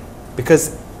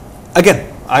 Because, again,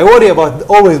 I worry about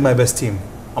always my best team.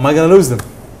 Am I going to lose them?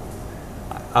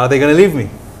 Are they going to leave me?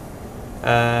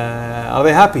 Are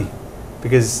they happy?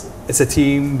 Because it's a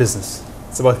team business.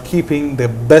 It's about keeping the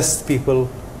best people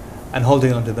and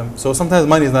holding on to them. So sometimes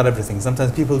money is not everything.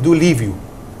 Sometimes people do leave you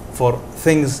for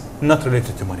things not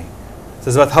related to money. So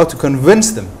it's about how to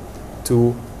convince them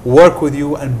to work with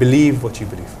you and believe what you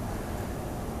believe.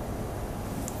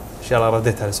 Inshallah,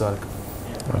 رديت على سؤالك.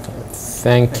 Okay.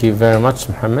 Thank you very much,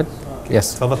 Mohammed.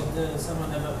 Yes. تفضل. Did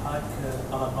someone ever hack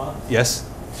Talabat? Yes.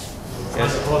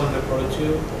 Find a hole in the product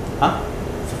too? Huh?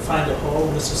 To find a hole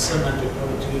in the system and the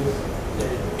product too?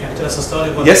 Can you tell us a story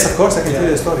about Yes, of course, I can tell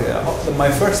you a story.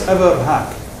 My first ever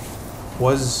hack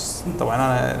was, طبعا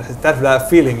أنا تعرف that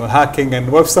feeling of hacking and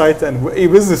website and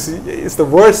e-business. It's the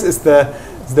worst. It's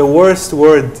the worst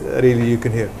word really you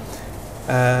can hear.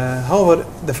 However,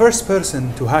 the first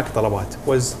person to hack Talabat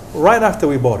was right after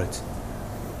we bought it.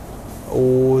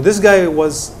 Oh, this guy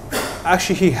was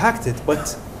actually, he hacked it,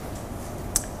 but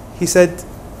he said,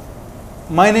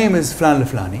 my name is Flan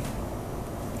Leflani.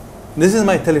 This is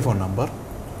my telephone number.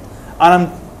 And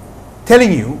I'm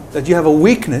telling you that you have a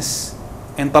weakness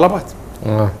in Talabat.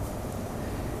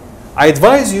 I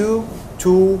advise you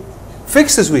to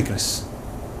fix this weakness,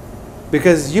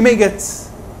 because you may get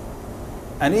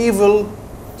an evil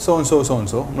so-and-so,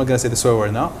 I'm not going to say the swear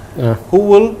word now, who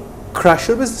will crash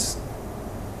your business.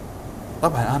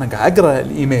 طبعا أنا قاعد أقرأ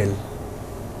الإيميل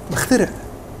بخترع.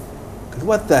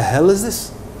 What the hell is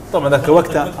this? طبعا ذاك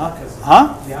الوقت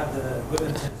ها؟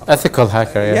 Ethical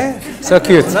hacker, yeah. Yeah. So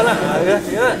cute.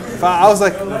 I was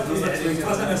like,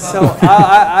 so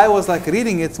I was like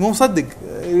reading it مو مصدق.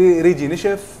 ريجي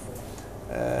نشف,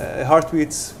 heart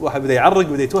beats, واحد بدأ يعرق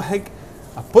بدأ يتوهق.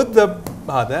 I put the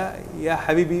هذا يا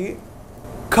حبيبي,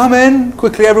 come in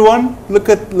quickly everyone,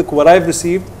 look what I've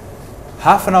received.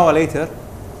 Half an hour later,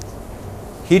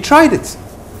 he tried it.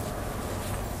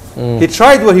 He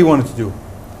tried what he wanted to do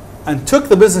and took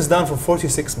the business down for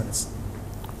 46 minutes.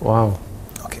 Wow.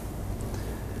 Okay.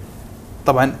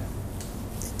 طبعا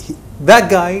that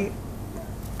guy,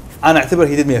 أنا أعتبر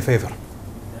he did me a favor,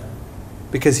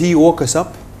 because he woke us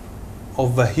up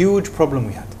of a huge problem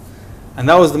we had. And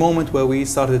that was the moment where we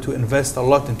started to invest a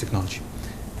lot in technology.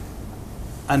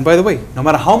 And by the way, no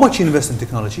matter how much you invest in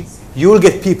technology, you will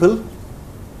get people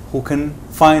who can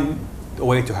find a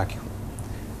way to hack you.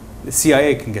 The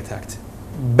CIA can get hacked.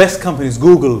 Best companies,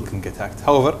 Google, can get hacked.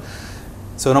 However,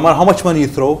 so no matter how much money you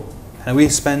throw, and we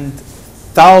spend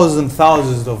thousands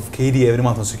of KD every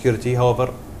month on security,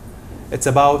 however, It's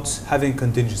about having a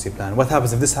contingency plan. What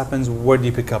happens if this happens? Where do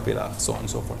you pick up? So on and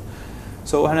so forth.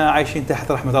 So احنا عايشين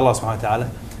تحت رحمة الله سبحانه وتعالى.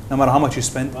 No matter how much you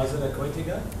spend. Was it a Kuwaiti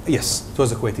guy? Yes, it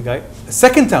was a Kuwaiti guy. The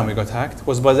second time we got hacked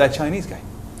was by that Chinese guy.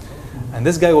 And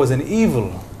this guy was an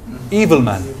evil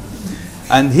man.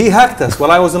 And he hacked us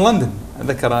while I was in London.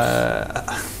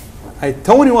 I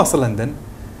توني واصل London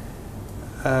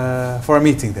for a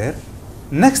meeting there.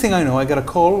 Next thing I know, I got a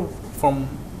call from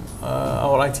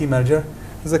our IT manager.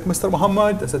 He's like, Mr.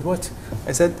 Mohammad. I said, what?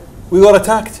 I said, we were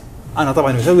attacked. أنا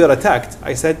طبعا we were attacked.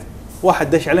 I said,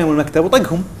 واحد دش عليهم المكتب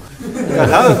وطقهم.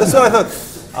 That's what I thought.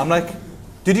 I'm like,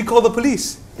 did you call the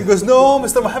police? He goes, no,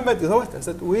 Mr. Mohammad. He goes, what? I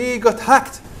said, we got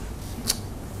hacked.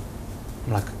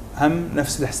 I'm like, هم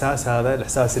نفس الإحساس هذا،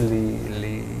 الإحساس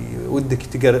اللي ودك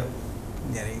تقرأ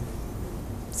يعني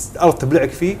الأرض تبلعك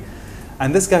فيه.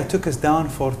 And this guy took us down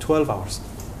for 12 hours.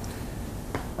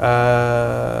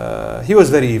 He was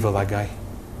very evil, that guy,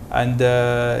 and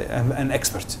an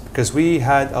expert, because we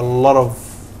had a lot of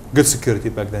good security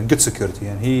back then,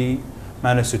 and he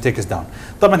managed to take us down.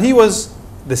 طبعا he was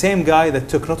the same guy that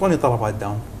took not only طلبات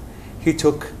down, he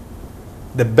took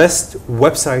the best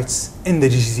websites in the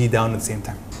GCC down at the same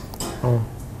time.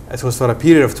 It was for a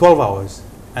period of 12 hours,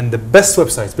 and the best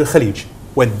websites بالخليج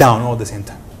went down all at the same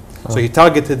time. So he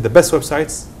targeted the best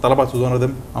websites. طلبات was one of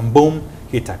them, and boom,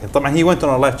 he attacked it. طبعا he went on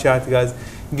our live chat, guys,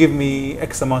 give me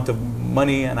X amount of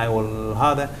money and I will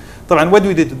هذا. طبعا what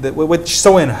we did, what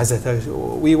سوينا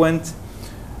حزتها, we went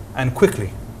and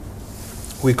quickly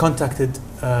we contacted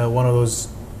one of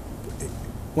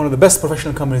the best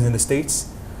professional companies in the States.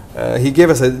 He gave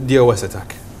us a DOS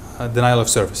attack, denial of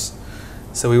service.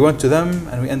 So we went to them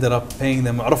and we ended up paying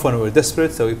them. عرفوا we were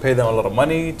desperate, so we paid them a lot of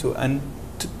money to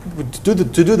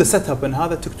do the setup, and how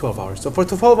that took 12 hours. So for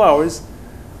 12 hours,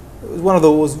 it was one of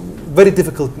those very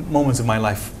difficult moments of my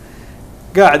life.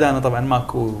 قاعد أنا طبعا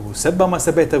ماكو سبة ما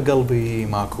سبيتها بقلبي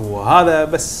ماكو هذا,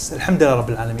 بس الحمد لله رب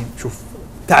العالمين. شوف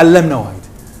تعلمنا وايد.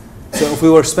 So if we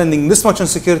were spending this much on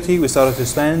security, we started to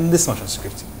spend this much on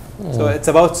security. So it's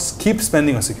about keep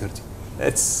spending on security.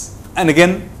 And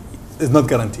again, there's no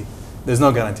guarantee. There's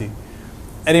no guarantee.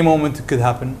 Any moment it could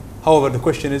happen. However, the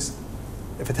question is,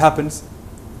 if it happens,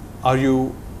 do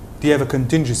you have a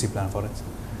contingency plan for it?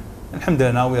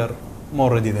 Alhamdulillah, now we are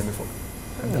more ready than before.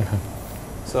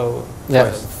 So,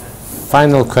 yeah.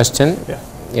 Final question. Yeah.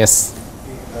 Yes.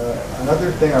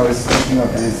 Another thing I was thinking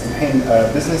of is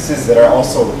businesses that are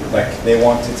also like they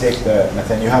want to take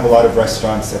مثلا you have a lot of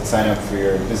restaurants that sign up for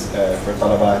your for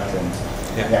talabat, and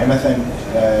يعني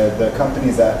مثلا the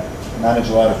companies that manage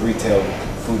a lot of retail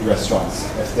food restaurants,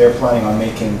 if they're planning on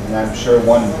making, and I'm sure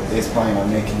one is planning on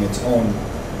making its own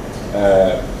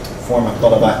form of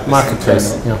talabat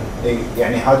marketplace.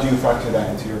 يعني how do you factor that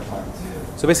into your plans?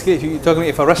 So basically, if you're talking,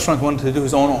 if a restaurant wanted to do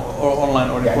his own or online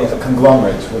or a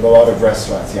conglomerate with a lot of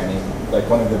restaurants, like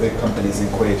one of the big companies in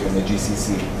Kuwait or in the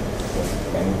GCC,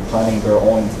 and planning their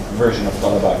own version of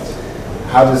talabat,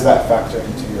 how does that factor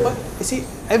into your? Well, you see,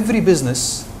 every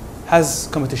business has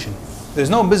competition. There's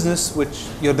no business which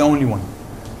you're the only one,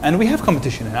 and we have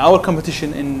competition. And our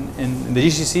competition in the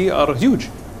GCC are huge.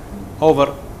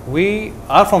 However, we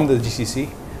are from the GCC.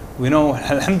 We know,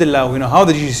 alhamdulillah, we know how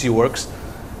the GCC works.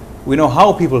 We know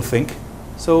how people think,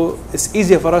 so it's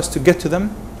easier for us to get to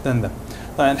them than them.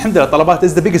 Alhamdulillah, talabat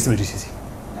is the biggest in the GCC.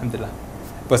 Alhamdulillah.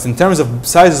 But in terms of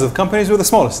sizes of companies, we're the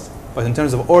smallest. But in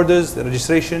terms of orders,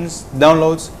 registrations,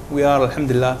 downloads, we are,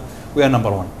 alhamdulillah, we are number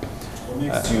one. What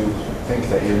makes you think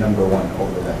that you're number one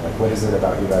over them? Like, what is it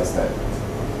about you guys that?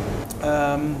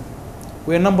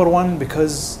 We're number one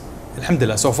because,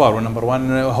 alhamdulillah, so far we're number one,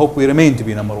 and I hope we remain to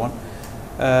be number one.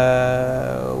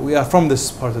 We are from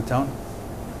this part of town.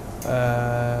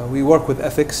 We work with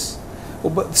ethics,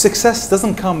 but success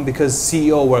doesn't come because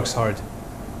CEO works hard,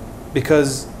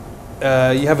 because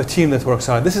you have a team that works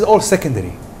hard. This is all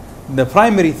secondary. The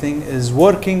primary thing is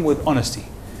working with honesty.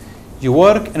 You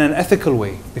work in an ethical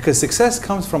way, because success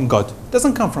comes from God. It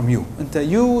doesn't come from you. Until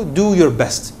you do your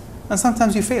best, and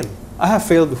sometimes you fail. I have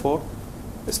failed before.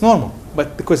 It's normal.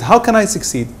 But because how can I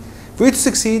succeed? For you to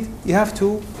succeed, you have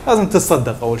to لازم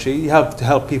تصدق أول شيء. You have to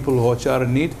help people who are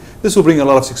in need. This will bring a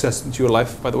lot of success into your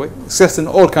life, by the way. Success in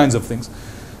all kinds of things,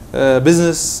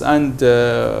 business and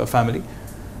family.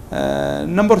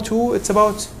 Number two, it's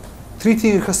about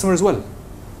treating your customers well.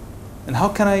 And how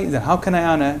can I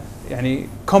أنا يعني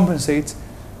compensate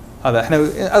هذا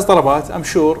إحنا as طلبات, I'm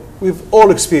sure we've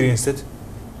all experienced it.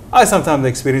 I sometimes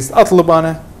experienced أطلب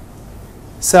أنا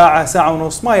ساعة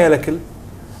ونص ما يأكل.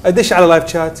 ادش على لايف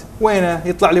شات وينه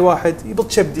يطلع لي واحد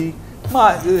يبط شبدي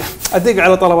ما ادق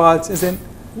على طلبات زين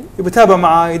يبي يتابع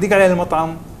معاه يدق علي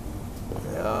المطعم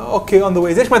اوكي on the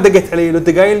way. ليش ما دقيت علي؟ لو انت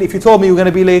قايل if you told me you're going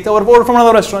to be late I would order from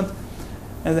another restaurant.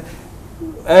 And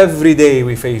every day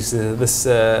we face this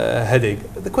headache.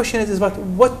 The question is about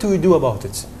what do we do about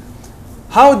it?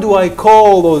 How do I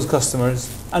call those customers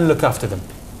and look after them?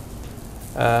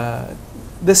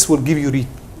 This will give you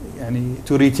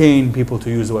to retain people to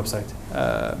use the website.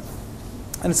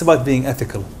 And it's about being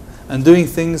ethical and doing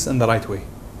things in the right way.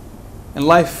 In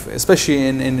life, especially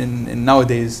in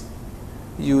nowadays,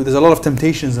 there's a lot of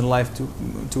temptations in life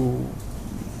to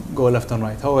go left and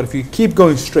right. However, if you keep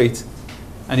going straight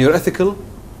and you're ethical,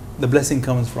 the blessing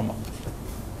comes from up.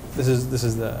 This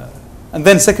is the, and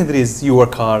then secondary is you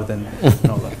work hard and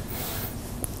all that.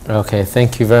 Okay,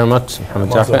 thank you very much, Mohammad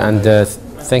Jaffar, and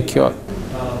thank you.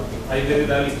 I very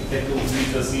rarely get to meet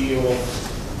the CEO of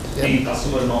the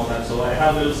customer and all that, so I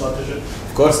have a little suggestion.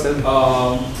 Of course, then.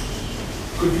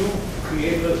 Could you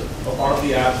create a part of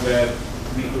the app where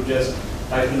we could just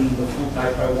type in the food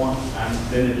type I want and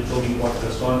then it will show me what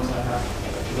restaurants I have?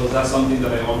 Because that's something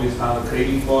that I always have a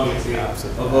craving for, like say a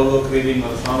burger craving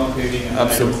or a shawarma craving, and then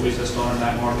I don't know which restaurant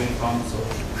I'm ordering from, so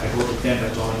I go to 10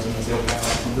 restaurants and I say, okay, I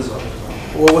want from this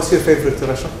restaurant. Well, what's your favorite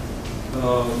restaurant?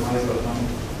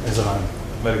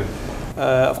 Very good.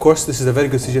 Of course, this is a very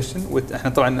good suggestion.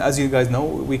 As you guys know,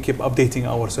 we keep updating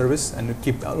our service and we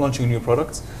keep launching new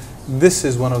products. This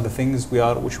is one of the things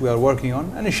which we are working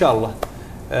on, and inshallah,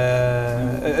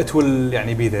 it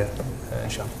will be there,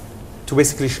 inshallah, to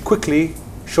basically quickly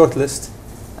shortlist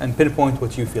and pinpoint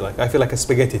what you feel like. I feel like a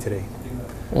spaghetti today.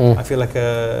 I feel like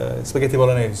a spaghetti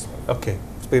bolognese. Okay,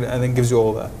 and then gives you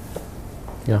all that.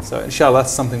 Yeah. So inshallah,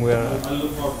 that's something we are.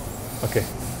 Okay.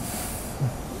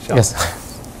 Yes.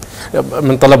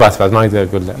 من طلبات بعد ما اقدر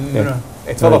اقول لا.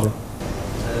 اتفضل.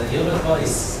 Your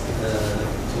advice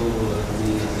to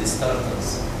the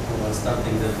startups who are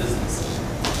starting their business,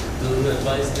 do you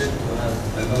advise them to have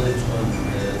a knowledge on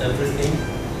everything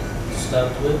to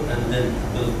start with and then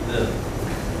build the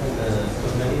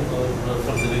company, or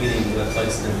from the beginning you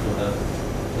advise them to have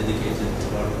dedicated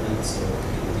departments or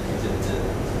dedicated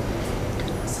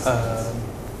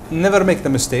never make the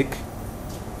mistake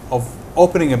of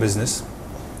opening a business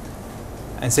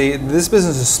and say this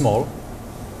business is small.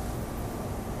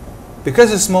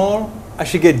 Because it's small, I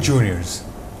should get juniors.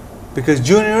 Because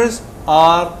juniors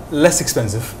are less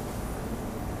expensive.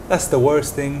 That's the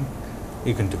worst thing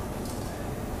you can do.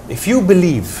 If you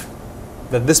believe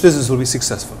that this business will be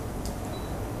successful,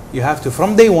 you have to,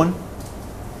 from day one,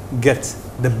 get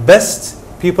the best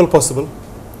people possible.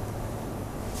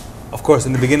 Of course,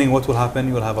 in the beginning, what will happen?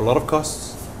 You will have a lot of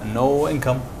costs and no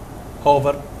income.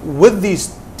 However, with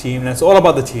these team, and it's all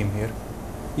about the team here,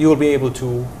 you will be able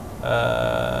to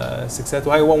success.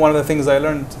 One of the things I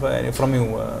learned from you,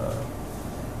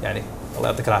 الله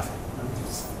يعطيك العافية.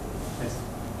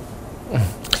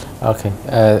 Okay,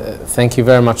 thank you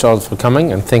very much all for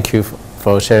coming, and thank you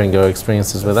for sharing your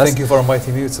experiences with us. Thank you for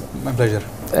inviting me. It's my pleasure.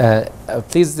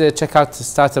 Please check out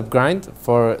Startup Grind.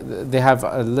 They have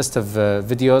a list of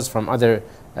videos from other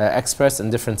experts in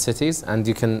different cities, and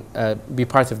you can be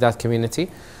part of that community.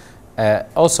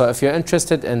 Also, if you're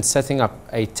interested in setting up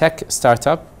a tech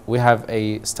startup, we have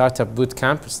a startup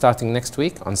bootcamp starting next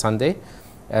week on Sunday.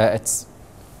 It's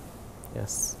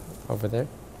over there.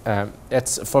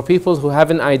 It's for people who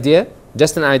have an idea,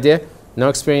 just an idea, no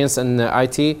experience in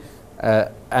IT,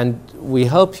 and we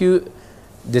help you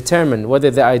determine whether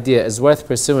the idea is worth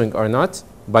pursuing or not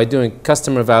by doing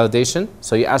customer validation.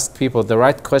 So you ask people the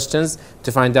right questions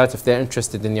to find out if they're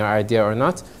interested in your idea or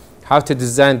not, how to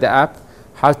design the app,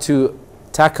 how to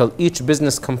tackle each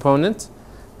business component,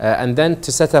 and then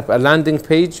to set up a landing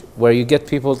page where you get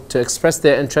people to express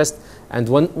their interest. And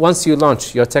once you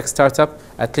launch your tech startup,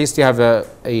 at least you have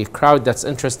a crowd that's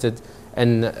interested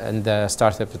in the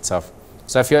startup itself.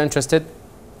 So if you're interested,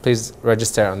 please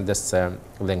register on this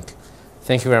link.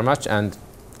 Thank you very much, and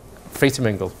free to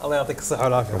mingle. الله يعطيك الصحة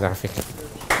والعافية. الله يعافيك.